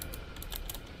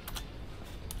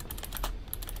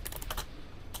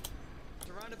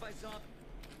 Surrounded by zombies.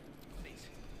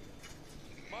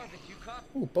 Marvin, you cop?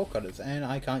 Ooh, bolt cutters, and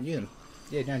I can't use them.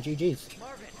 Yeah, now GG's.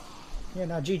 Marvin! Yeah,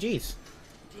 now GG's.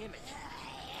 Damn it.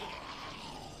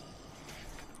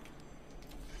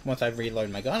 Once I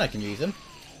reload my gun, I can use them.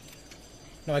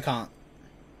 No, I can't.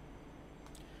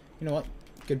 You know what?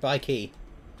 Goodbye, key.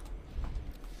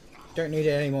 Don't need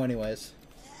it anymore anyways.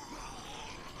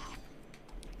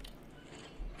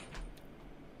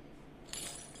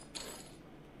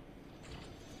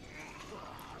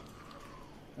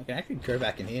 I can actually go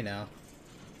back in here now.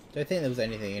 Don't think there was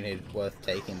anything in here worth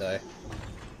taking though.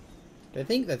 Don't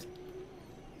think there's...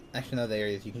 Actually no, there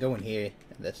is. You can go in here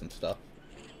and there's some stuff.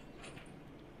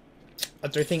 I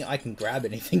don't think I can grab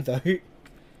anything though.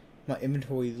 My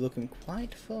inventory is looking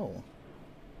quite full.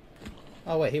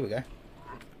 Oh wait, here we go.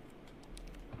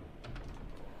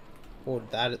 Or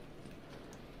that.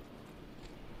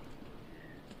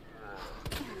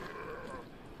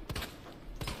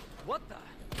 What the?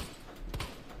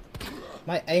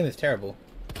 My aim is terrible.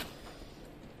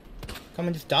 Come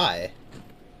and just die.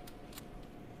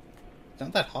 It's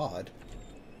not that hard.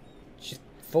 Just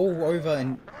fall over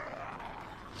and...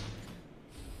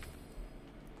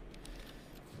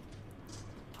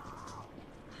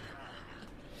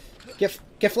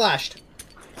 Get flashed!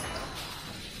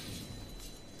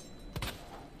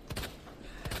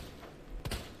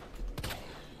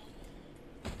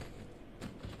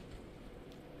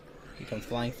 He comes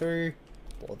flying through.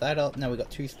 Pull that up. Now we got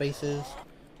 2 spaces.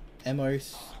 Ammo,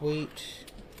 sweet.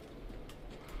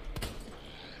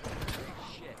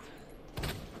 Shit.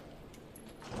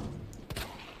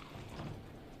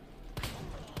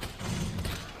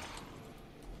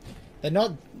 They're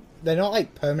not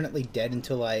like permanently dead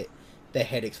until like their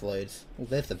head explodes. Well,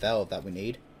 there's the valve that we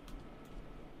need.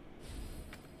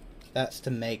 That's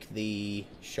to make the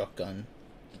shotgun.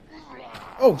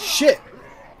 Oh shit!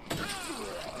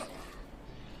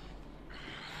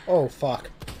 Oh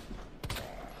fuck.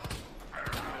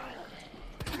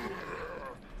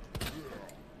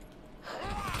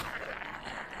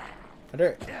 I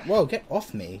don't... Whoa, get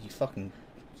off me, you fucking...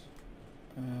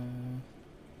 Is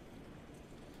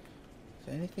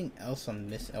there anything else I'm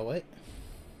missing? Oh wait.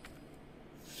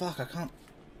 Fuck, I can't...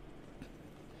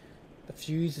 The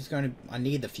fuse is going to... I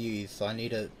need the fuse, so I need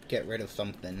to get rid of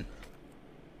something.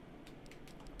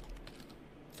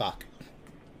 Fuck.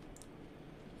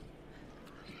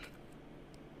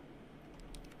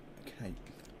 Can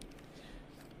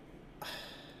I...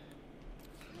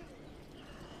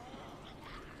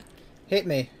 Hit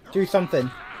me. Do something.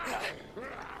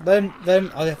 Then I'm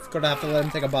gonna have to let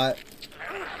him take a bite.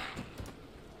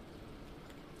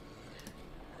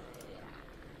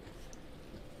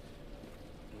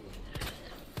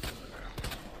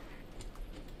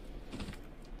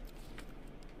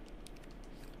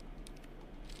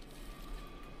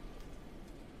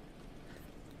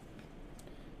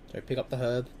 So pick up the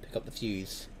herb, pick up the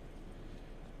fuse.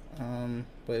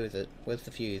 Where is it? Where's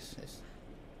the fuse?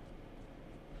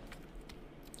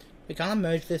 We can't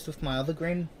merge this with my other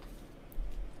green.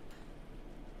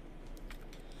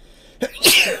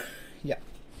 Yeah.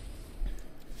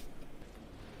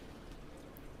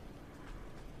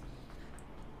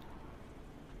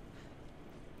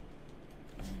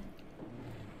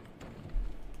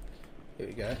 Here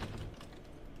we go.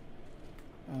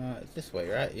 It's this way,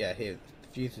 right? Yeah, here. The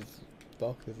fuse's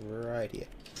box is right here.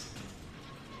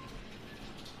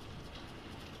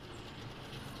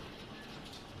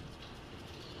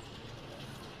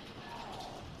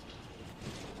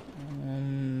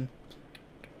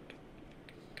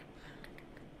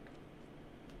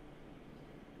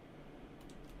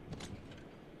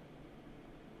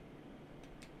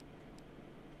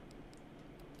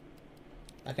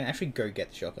 I can actually go get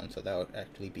the shotgun, so that would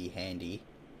actually be handy.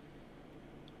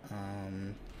 Oh,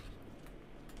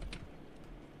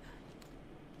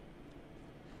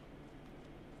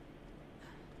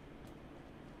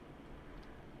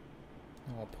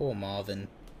 poor Marvin.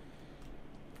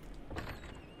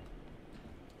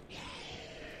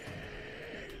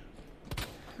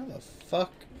 How the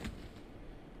fuck?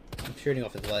 I'm shooting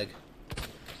off his leg.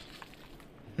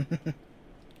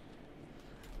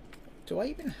 Do I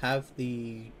even have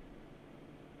the...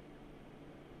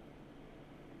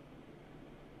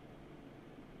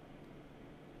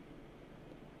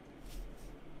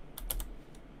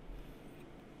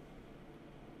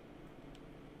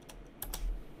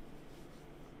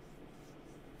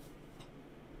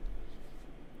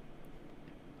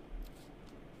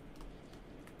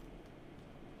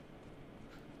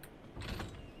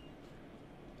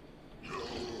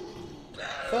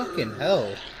 Fucking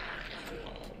hell.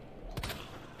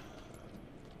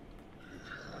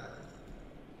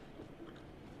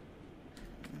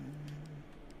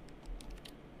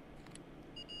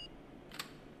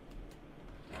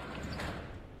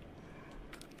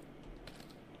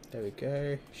 There we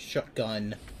go.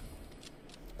 Shotgun.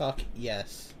 Fuck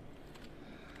yes.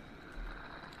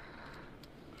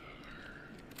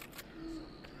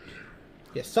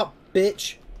 Yeah, sup,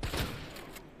 bitch?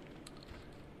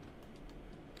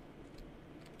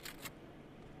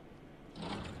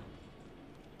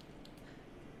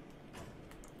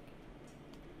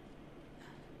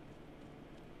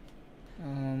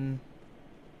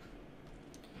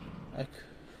 I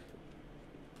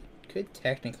could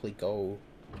technically go.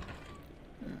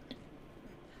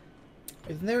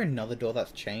 Isn't there another door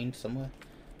that's chained somewhere?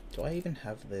 Do I even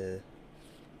have the...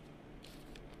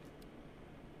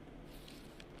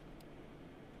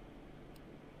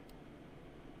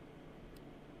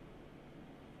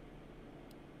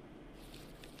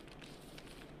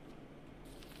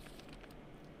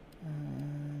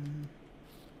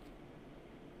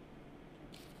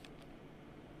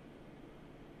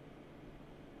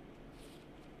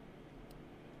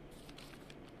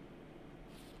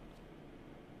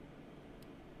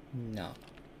 No.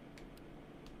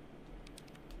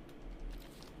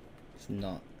 It's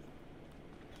not.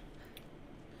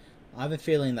 I have a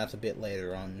feeling that's a bit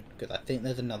later on, because I think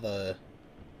there's another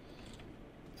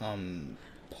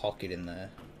pocket in there.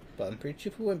 But I'm pretty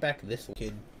sure if we went back this way, we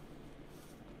could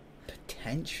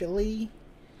potentially...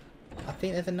 I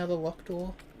think there's another locked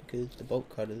door, because the bolt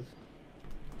cutters.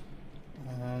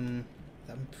 I'm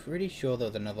pretty sure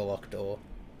there's another locked door.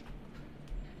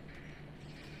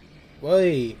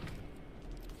 Wait.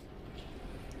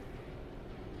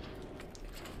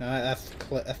 No, that's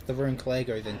the room Clay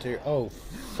goes into. Oh,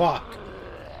 fuck.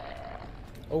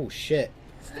 Oh, shit.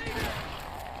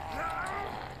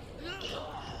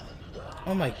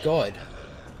 Oh my god.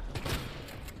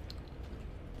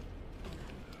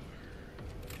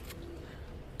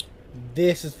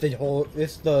 This is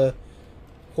the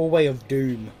hallway of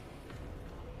doom.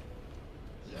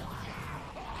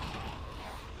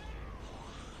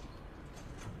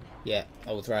 Yeah,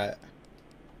 I was right.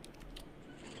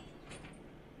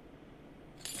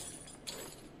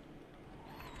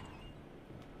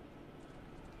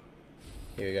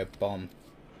 Here we go, bomb.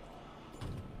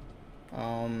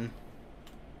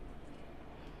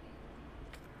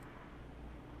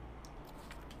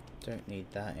 Don't need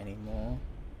that anymore.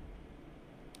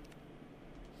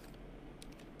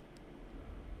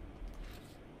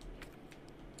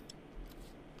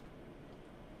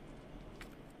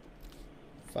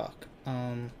 Fuck.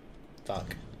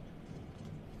 Fuck.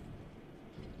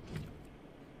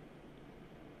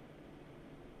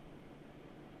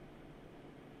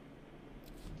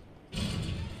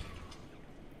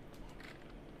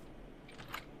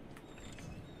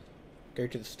 Go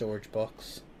to the storage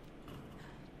box.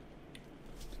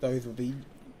 Those will be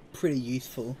pretty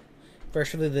useful.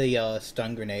 Especially the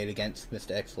stun grenade against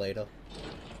Mr. X later.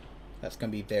 That's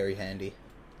gonna be very handy.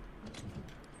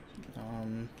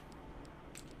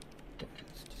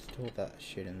 Let's just store that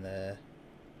shit in there.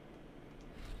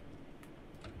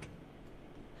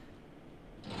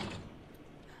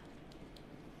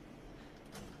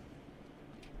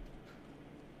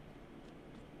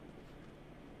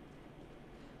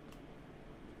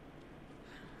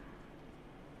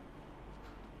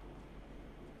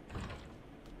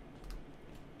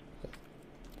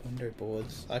 Window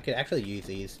boards. I could actually use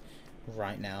these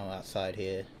right now outside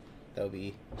here. That'll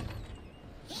be...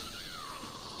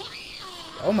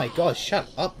 Oh my god, shut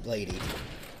up, lady.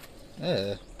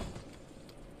 Ugh.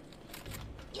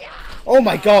 Oh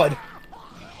my god!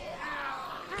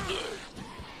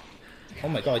 Oh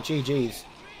my god, GG's.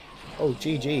 Oh,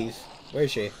 GG's. Where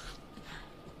is she?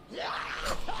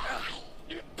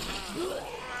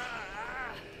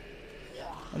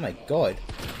 Oh my god.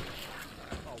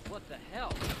 Oh, what the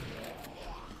hell?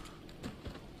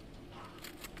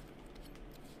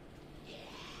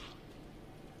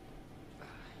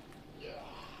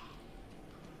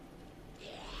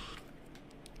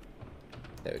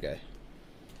 There we go.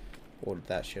 Ordered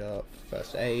that shit up.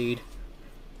 First aid.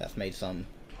 That's made some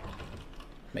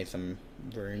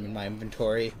room in my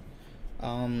inventory.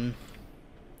 Now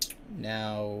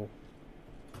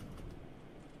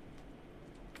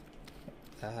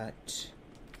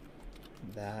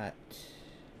that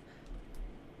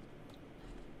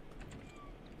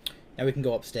now we can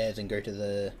go upstairs and go to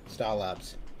the Star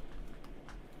Labs.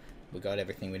 We got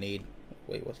everything we need.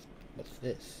 Wait, what's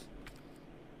this?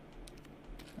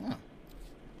 Oh.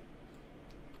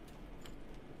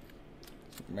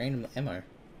 Some random ammo.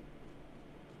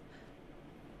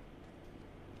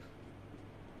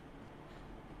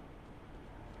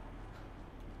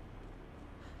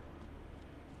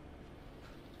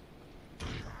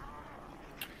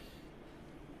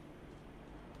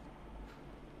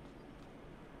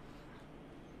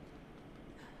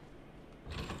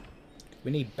 We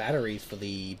need batteries for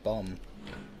the bomb.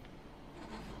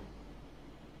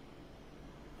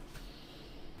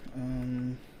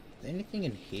 Is there anything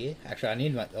in here? Actually, I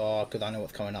need my... Oh, because I know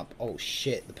what's coming up. Oh,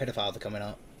 shit. The pedophiles are coming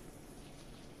up.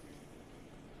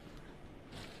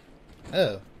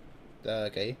 Oh.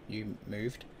 Okay, you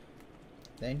moved.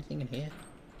 Is there anything in here?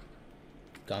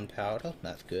 Gunpowder.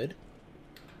 That's good.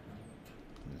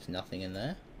 There's nothing in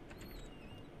there.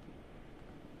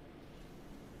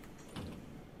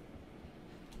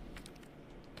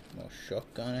 More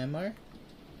shotgun ammo.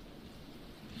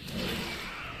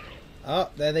 Oh,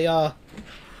 there they are.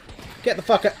 Get the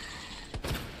fucker.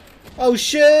 Oh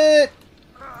shit!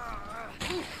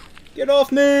 Get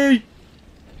off me!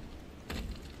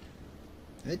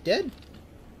 They're dead.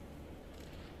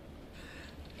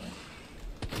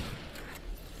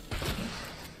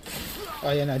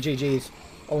 Oh yeah, no, GG's.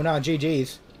 Oh no,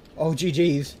 GG's. Oh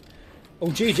GG's. Oh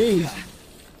GG's.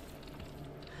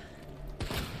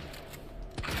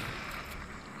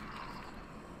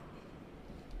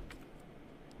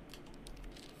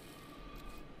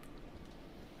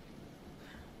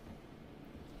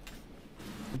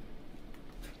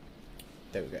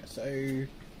 There we go. So,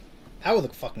 that was a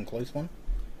fucking close one.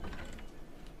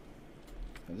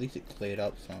 At least it cleared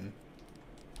up some.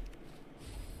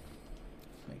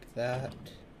 Like that.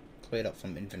 Cleared up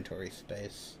some inventory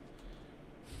space.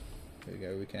 There we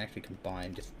go. We can actually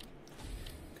combine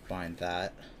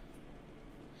that.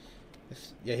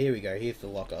 Yeah, here we go. Here's the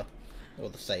locker. Or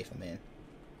the safe, I mean.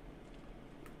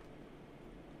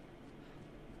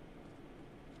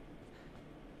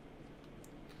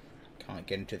 Can't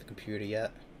get into the computer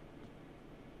yet.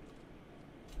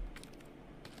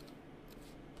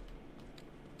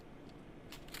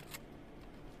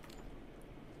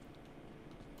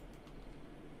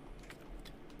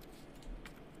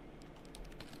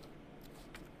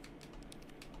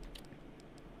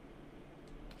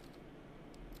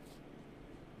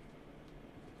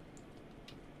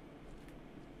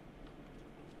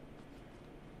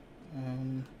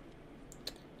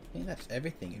 I think that's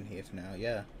everything in here for now,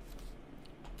 yeah.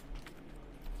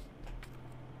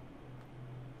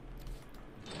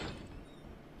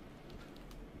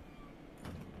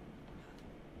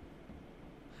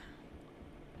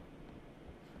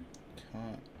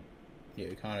 Yeah,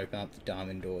 we can't open up the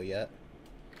diamond door yet.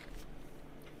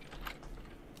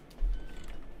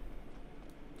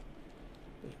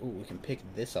 Oh, we can pick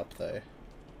this up though.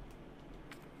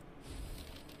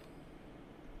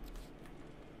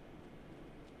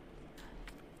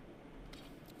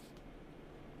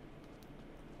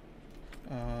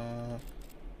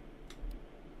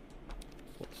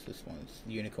 What's this one? It's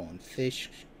unicorn, fish,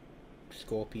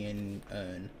 scorpion,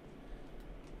 urn.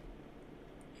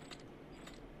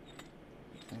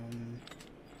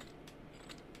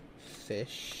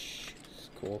 Fish,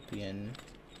 scorpion,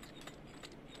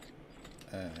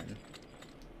 urn.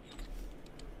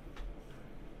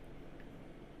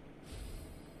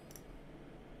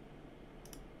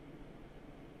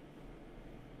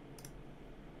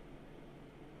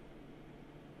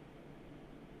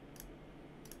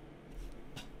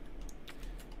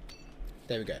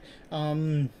 There we go.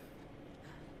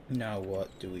 Now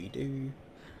what do we do?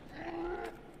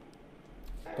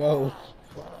 Whoa.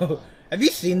 Have you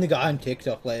seen the guy on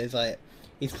TikTok where it's like,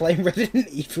 he's playing Resident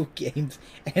Evil games,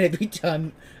 and every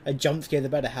time a jump scare is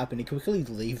about to happen, he quickly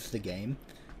leaves the game?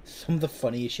 Some of the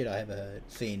funniest shit I ever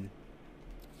seen.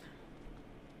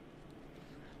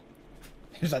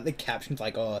 It's like the caption's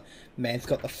like, oh, man's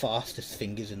got the fastest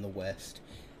fingers in the West.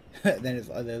 Then it's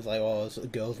like, there's like, oh, so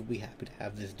girls will be happy to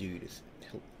have this dude. It's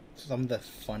some of the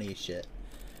funniest shit.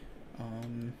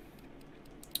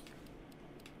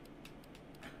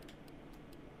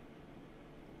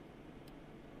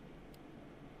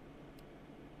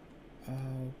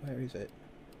 Where is it?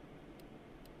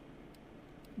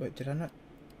 Wait, did I not?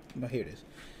 Oh, here it is.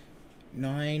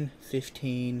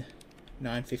 9:15,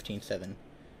 9:15, 7.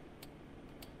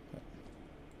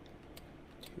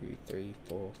 2, 3,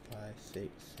 4, 5, 6,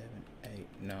 7, 8,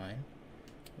 9.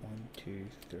 1, 2,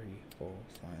 3, 4,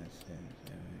 5, 6, 7,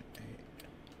 8.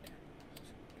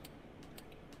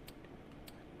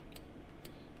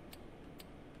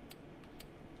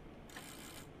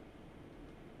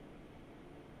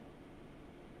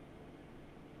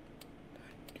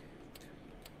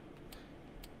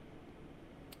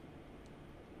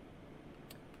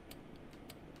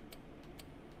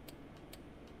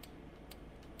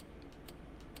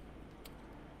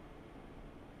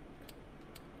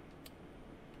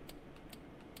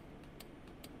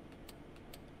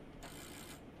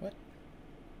 What?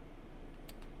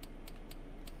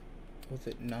 Was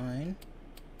it 9?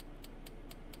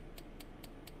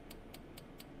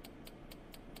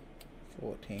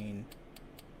 14,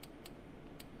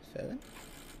 7? Look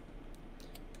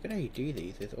at how you do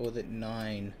these. Or was it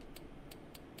 9,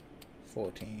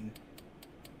 14,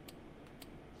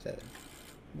 7?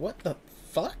 What the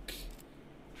fuck?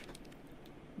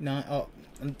 9, oh,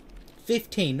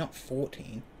 15, not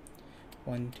 14.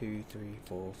 1, 2, 3,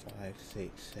 4, 5,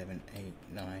 6, 7, 8,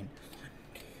 9. 1,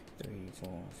 2, 3,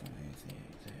 4, 5, 6,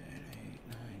 7, 8,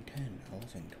 9, 10,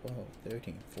 11, 12,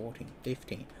 13, 14,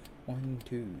 15. 1,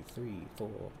 2, 3, 4,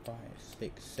 5,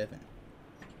 6, 7.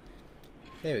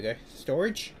 There we go.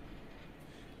 Storage?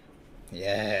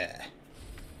 Yeah.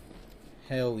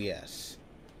 Hell yes.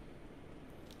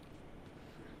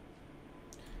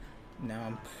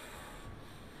 Now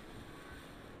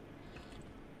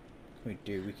we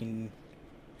do. We can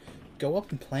go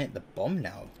up and plant the bomb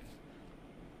now.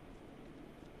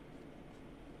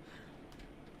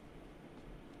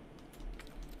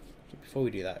 Before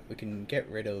we do that, we can get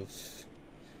rid of...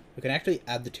 We can actually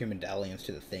add the 2 medallions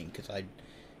to the thing, because I'm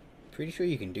pretty sure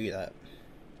you can do that.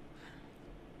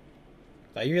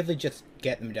 I usually just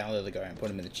get the medallions to go and put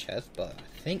them in the chest, but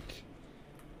I think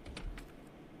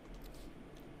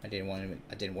I didn't want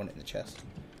it in the chest.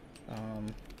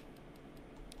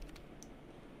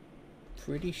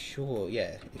 Pretty sure,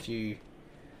 yeah. If you,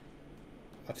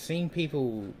 I've seen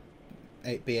people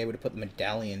be able to put the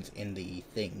medallions in the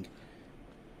thing,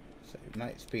 so it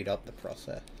might speed up the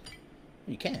process.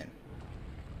 You can.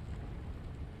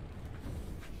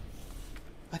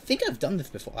 I think I've done this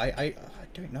before. I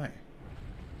don't know.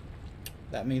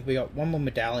 That means we got 1 more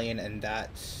medallion, and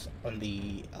that's on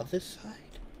the other side?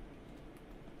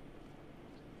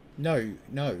 No,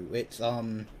 it's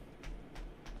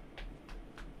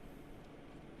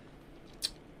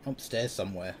upstairs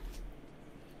somewhere.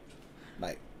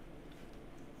 Like,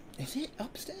 is it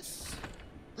upstairs?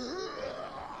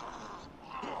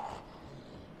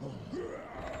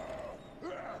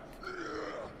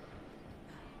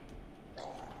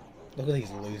 Look at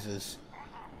these losers.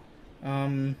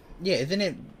 Yeah, isn't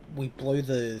it we blow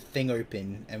the thing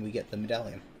open and we get the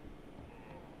medallion?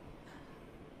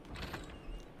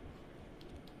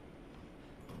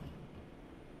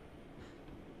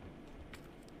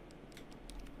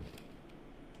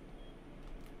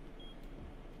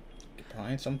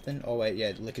 Behind something? Oh wait,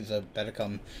 yeah, lickers are better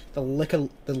come. The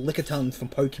liquor tons from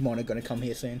Pokemon are gonna come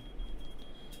here soon.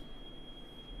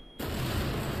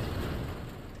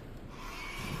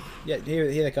 Yeah,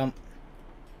 here they come.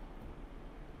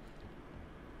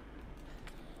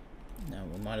 Now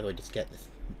we might as well just get this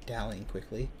medallion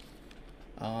quickly.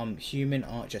 Human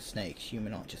archer snake.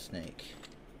 Human archer snake.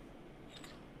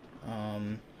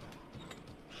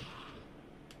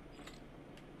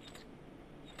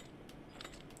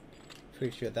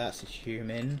 Pretty sure that's a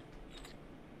human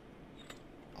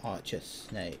archer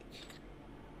snake.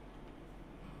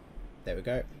 There we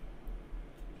go.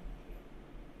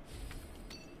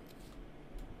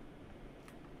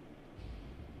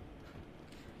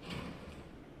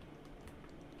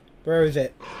 Where is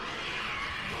it?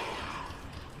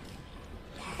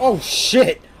 Oh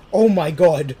shit! Oh my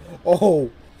god! Oh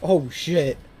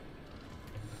shit!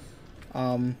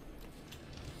 Oh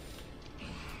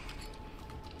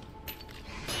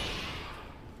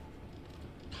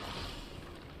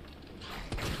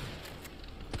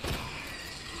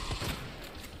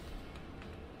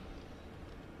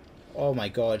my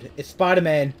god! It's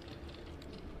Spider-Man!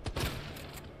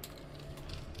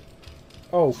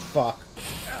 Oh fuck!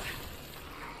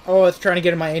 Oh, it's trying to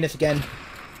get in my anus again.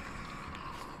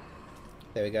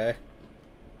 There we go.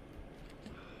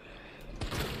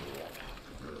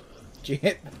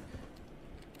 Shit.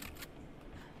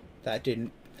 That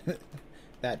didn't...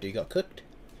 that dude got cooked.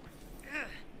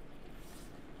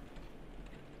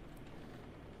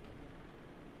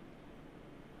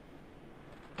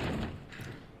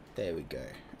 There we go.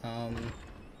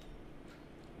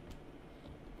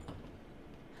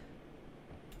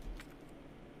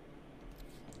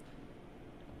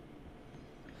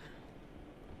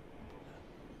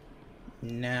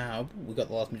 Now we got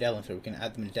the last medallion, so we can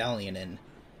add the medallion in.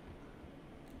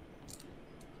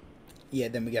 Yeah,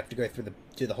 then we have to go through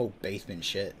the whole basement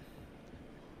shit.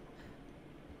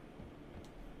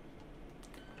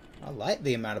 I like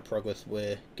the amount of progress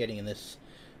we're getting in this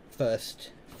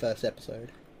first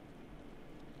episode.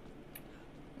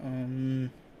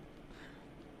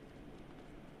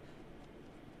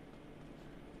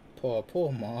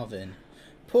 Poor Marvin.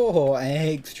 Poor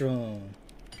Eggstrom.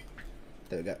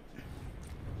 There we go.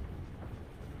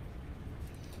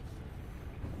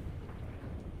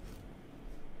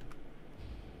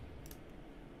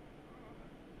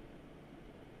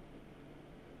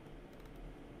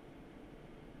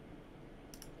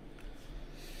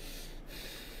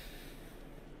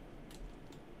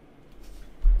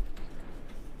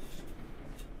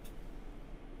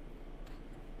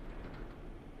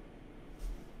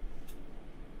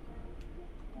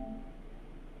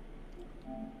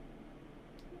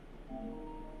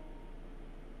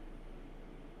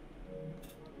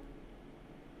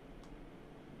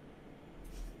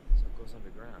 So it goes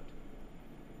underground.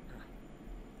 Huh.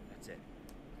 That's it.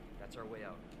 That's our way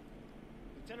out.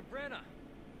 Lieutenant Brenna!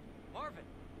 Marvin!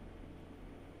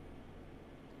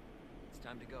 It's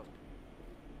time to go.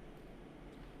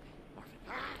 Marvin.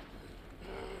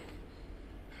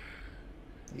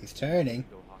 He's turning.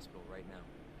 Go to hospital right now.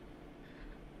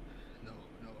 No,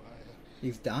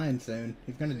 He's dying soon.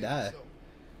 He's gonna die. So.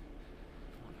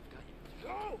 Come on, I've got you.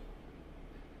 Go!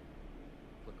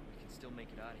 Look, we can still make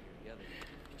it out of here together.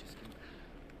 You just give me...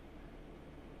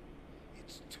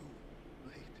 It's too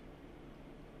late.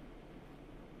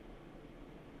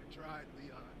 I tried,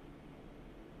 Leon.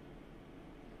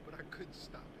 But I couldn't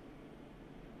stop it.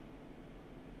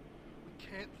 We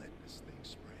can't let this thing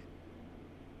spread.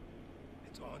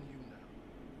 It's on you now.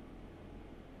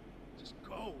 Just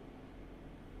go.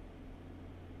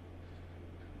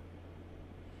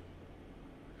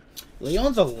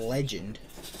 Leon's a legend.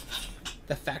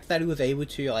 The fact that he was able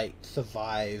to, like,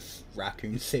 survive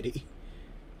Raccoon City.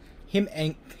 Him,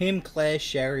 Claire,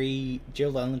 Sherry,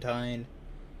 Jill Valentine,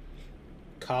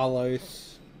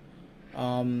 Carlos.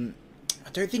 I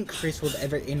don't think Chris was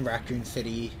ever in Raccoon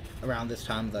City around this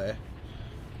time, though.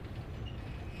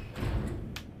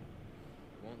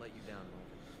 Won't let you down, Marvin.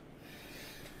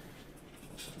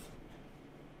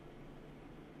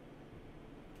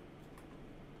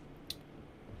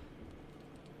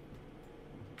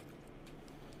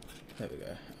 There we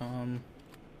go.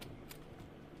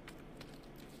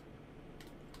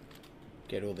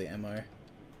 Get all the ammo.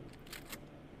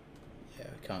 Yeah,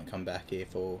 can't come back here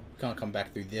can't come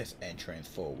back through this entrance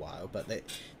for a while, but there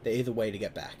is a way to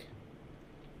get back.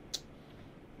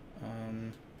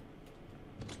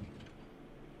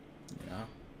 Yeah.